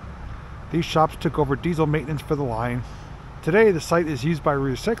 1944, these shops took over diesel maintenance for the line. Today, the site is used by a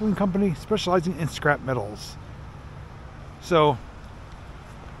recycling company specializing in scrap metals. So,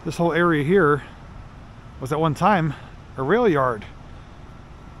 this whole area here was at one time a rail yard.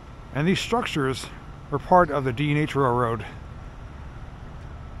 And these structures were part of the D&H Railroad.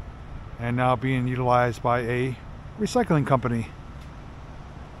 And now being utilized by a recycling company.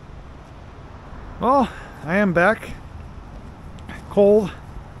 Well, I am back. Cold.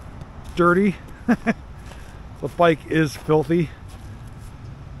 Dirty. The bike is filthy.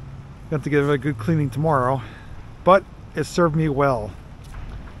 Got to give it a good cleaning tomorrow, but it served me well.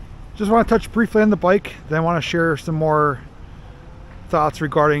 Just want to touch briefly on the bike, then I want to share some more thoughts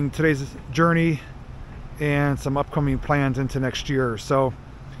regarding today's journey and some upcoming plans into next year. So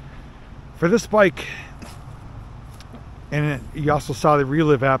for this bike, and you also saw the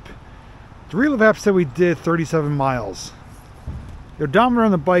Relive app. The Relive app said we did 37 miles. The odometer on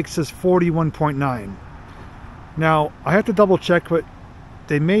the bike says 41.9. Now, I have to double check, but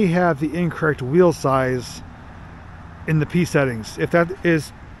they may have the incorrect wheel size in the P settings. If that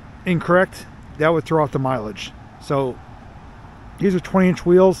is incorrect, that would throw off the mileage. So, these are 20-inch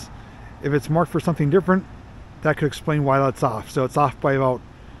wheels. If it's marked for something different, that could explain why that's off. So, it's off by about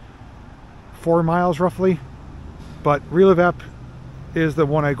 4 miles roughly. But Relive app is the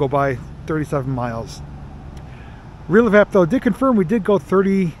one I go by, 37 miles. Relive app though did confirm we did go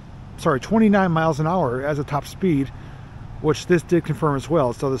 29 miles an hour as a top speed, which this did confirm as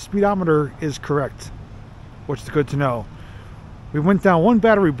well. So the speedometer is correct, which is good to know. We went down 1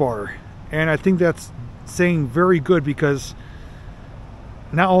 battery bar, and I think that's saying very good because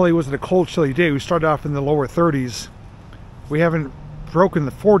not only was it a cold, chilly day, we started off in the lower 30s. We haven't broken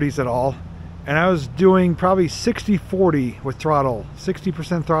the 40s at all, and I was doing probably 60-40 with throttle,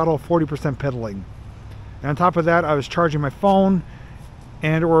 60% throttle, 40% pedaling. And on top of that, I was charging my phone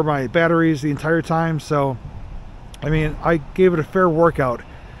and or my batteries the entire time. So, I mean, I gave it a fair workout.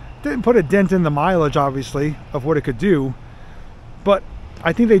 Didn't put a dent in the mileage, obviously, of what it could do. But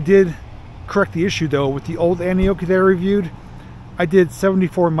I think they did correct the issue, though. With the old Aniioki that I reviewed, I did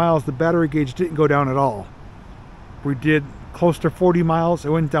 74 miles. The battery gauge didn't go down at all. We did close to 40 miles, it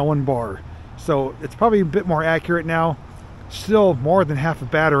went down 1 bar. So it's probably a bit more accurate now. Still more than half a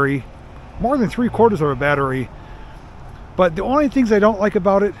battery, more than 3/4 of a battery. But the only things I don't like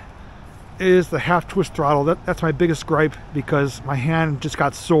about it is the half twist throttle. That's my biggest gripe, because my hand just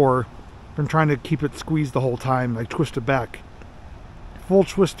got sore from trying to keep it squeezed the whole time. I twist it back. Full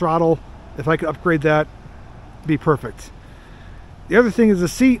twist throttle, if I could upgrade that, be perfect. The other thing is the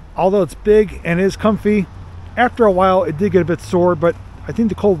seat. Although it's big and is comfy, after a while it did get a bit sore, but I think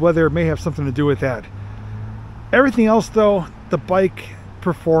the cold weather may have something to do with that. Everything else though, the bike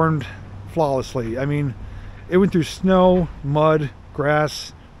performed flawlessly. I mean, it went through snow, mud,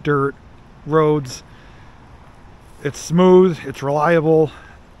 grass, dirt, roads. It's smooth, it's reliable,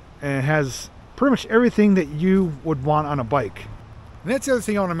 and it has pretty much everything that you would want on a bike. And that's the other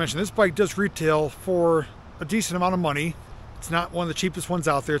thing I want to mention. This bike does retail for a decent amount of money. It's not one of the cheapest ones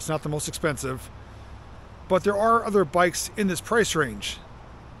out there. It's not the most expensive. But there are other bikes in this price range.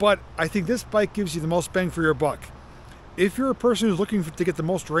 But I think this bike gives you the most bang for your buck. If you're a person who's looking to get the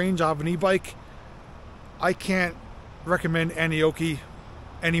most range out of an e-bike, I can't recommend Aniioki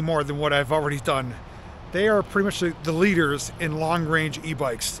any more than what I've already done. They are pretty much the leaders in long-range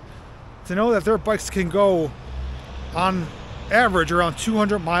e-bikes. To know that their bikes can go on average around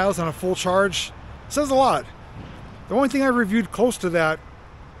 200 miles on a full charge says a lot. The only thing I reviewed close to that,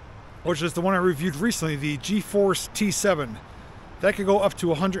 which is the one I reviewed recently, the G-Force T7, that could go up to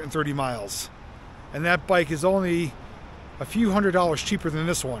 130 miles. And that bike is only a few $100s cheaper than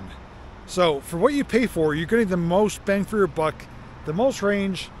this one. So for what you pay for, you're getting the most bang for your buck, the most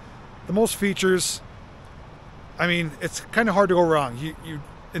range, the most features. I mean, it's kind of hard to go wrong. You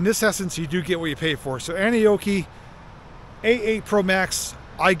in this essence, you do get what you pay for. So Aniioki A8 Pro Max,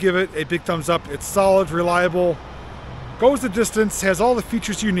 I give it a big thumbs up. It's solid, reliable, goes the distance, has all the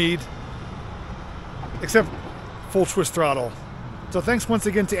features you need, except full twist throttle. So thanks once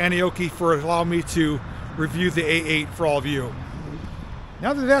again to Aniioki for allowing me to review the A8 for all of you.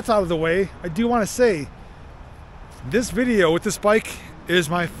 Now that that's out of the way, I do want to say this video with this bike is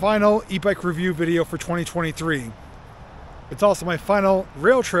my final e-bike review video for 2023. It's also my final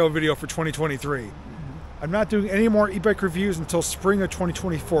rail trail video for 2023. I'm not doing any more e-bike reviews until spring of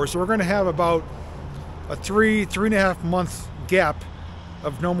 2024. So we're going to have about a 3.5 month gap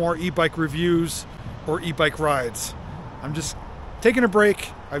of no more e-bike reviews or e-bike rides. I'm just taking a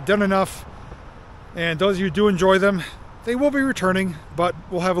break. I've done enough. And those of you who do enjoy them, they will be returning, but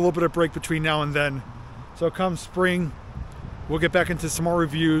we'll have a little bit of break between now and then. So come spring, we'll get back into some more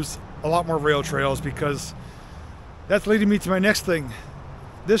reviews, a lot more rail trails, because that's leading me to my next thing.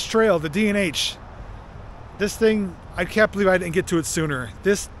 This trail, the D&H. This thing, I can't believe I didn't get to it sooner.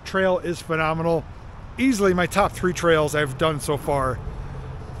 This trail is phenomenal. Easily my top 3 trails I've done so far.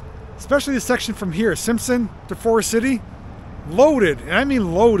 Especially the section from here, Simpson to Forest City, loaded, and I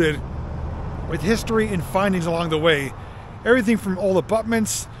mean loaded, with history and findings along the way. Everything from old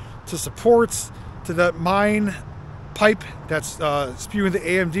abutments to supports to that mine pipe that's spewing the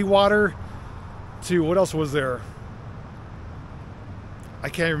AMD water to what else was there? I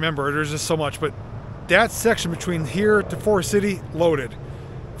can't remember. There's just so much, but that section between here to Forest City, loaded.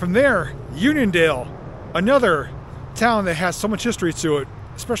 From there, Uniondale, another town that has so much history to it,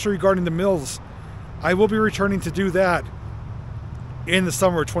 especially regarding the mills. I will be returning to do that in the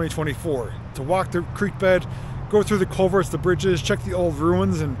summer of 2024, to walk the creek bed, go through the culverts, the bridges, check the old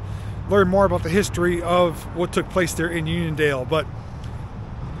ruins, and learn more about the history of what took place there in Uniondale. But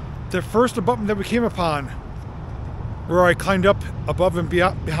the first abutment that we came upon, where I climbed up above and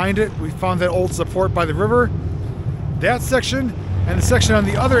behind it, we found that old support by the river. That section, and the section on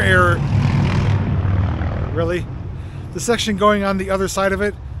the other the section going on the other side of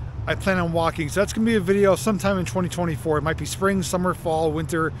it, I plan on walking. So that's going to be a video sometime in 2024. It might be spring, summer, fall,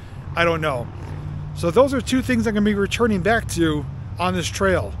 winter, I don't know. So those are 2 things I'm going to be returning back to on this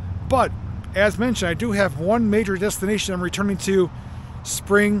trail. But as mentioned, I do have one major destination I'm returning to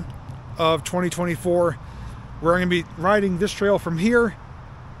spring of 2024, where I'm going to be riding this trail from here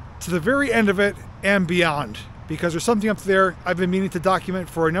to the very end of it and beyond, because there's something up there I've been meaning to document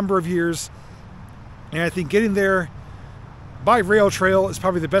for a number of years, and I think getting there by rail trail is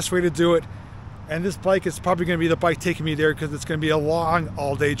probably the best way to do it. And this bike is probably going to be the bike taking me there, because it's going to be a long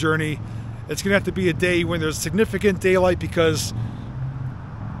all-day journey. It's going to have to be a day when there's significant daylight, because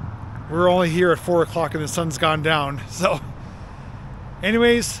we're only here at 4 o'clock and the sun's gone down. So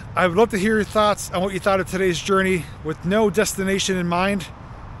anyways, I would love to hear your thoughts on what you thought of today's journey with no destination in mind.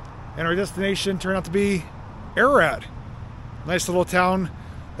 And our destination turned out to be Ararat. Nice little town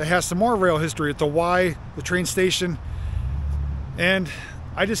that has some more rail history at the Y, the train station. And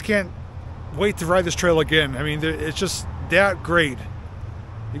I just can't wait to ride this trail again. I mean, it's just that great.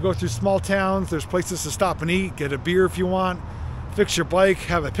 You go through small towns, there's places to stop and eat, get a beer if you want, fix your bike,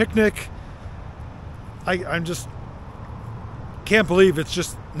 have a picnic. I'm just can't believe it's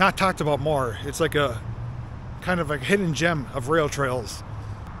just not talked about more. It's like a kind of like a hidden gem of rail trails.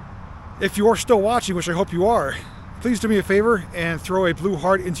 If you are still watching, which I hope you are, please do me a favor and throw a blue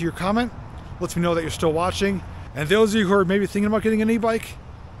heart into your comment. Lets me know that you're still watching. And those of you who are maybe thinking about getting an e-bike,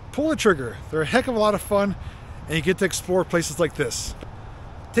 pull the trigger. They're a heck of a lot of fun, and you get to explore places like this.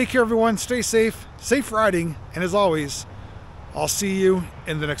 Take care, everyone. Stay safe, safe riding, and as always, I'll see you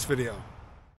in the next video.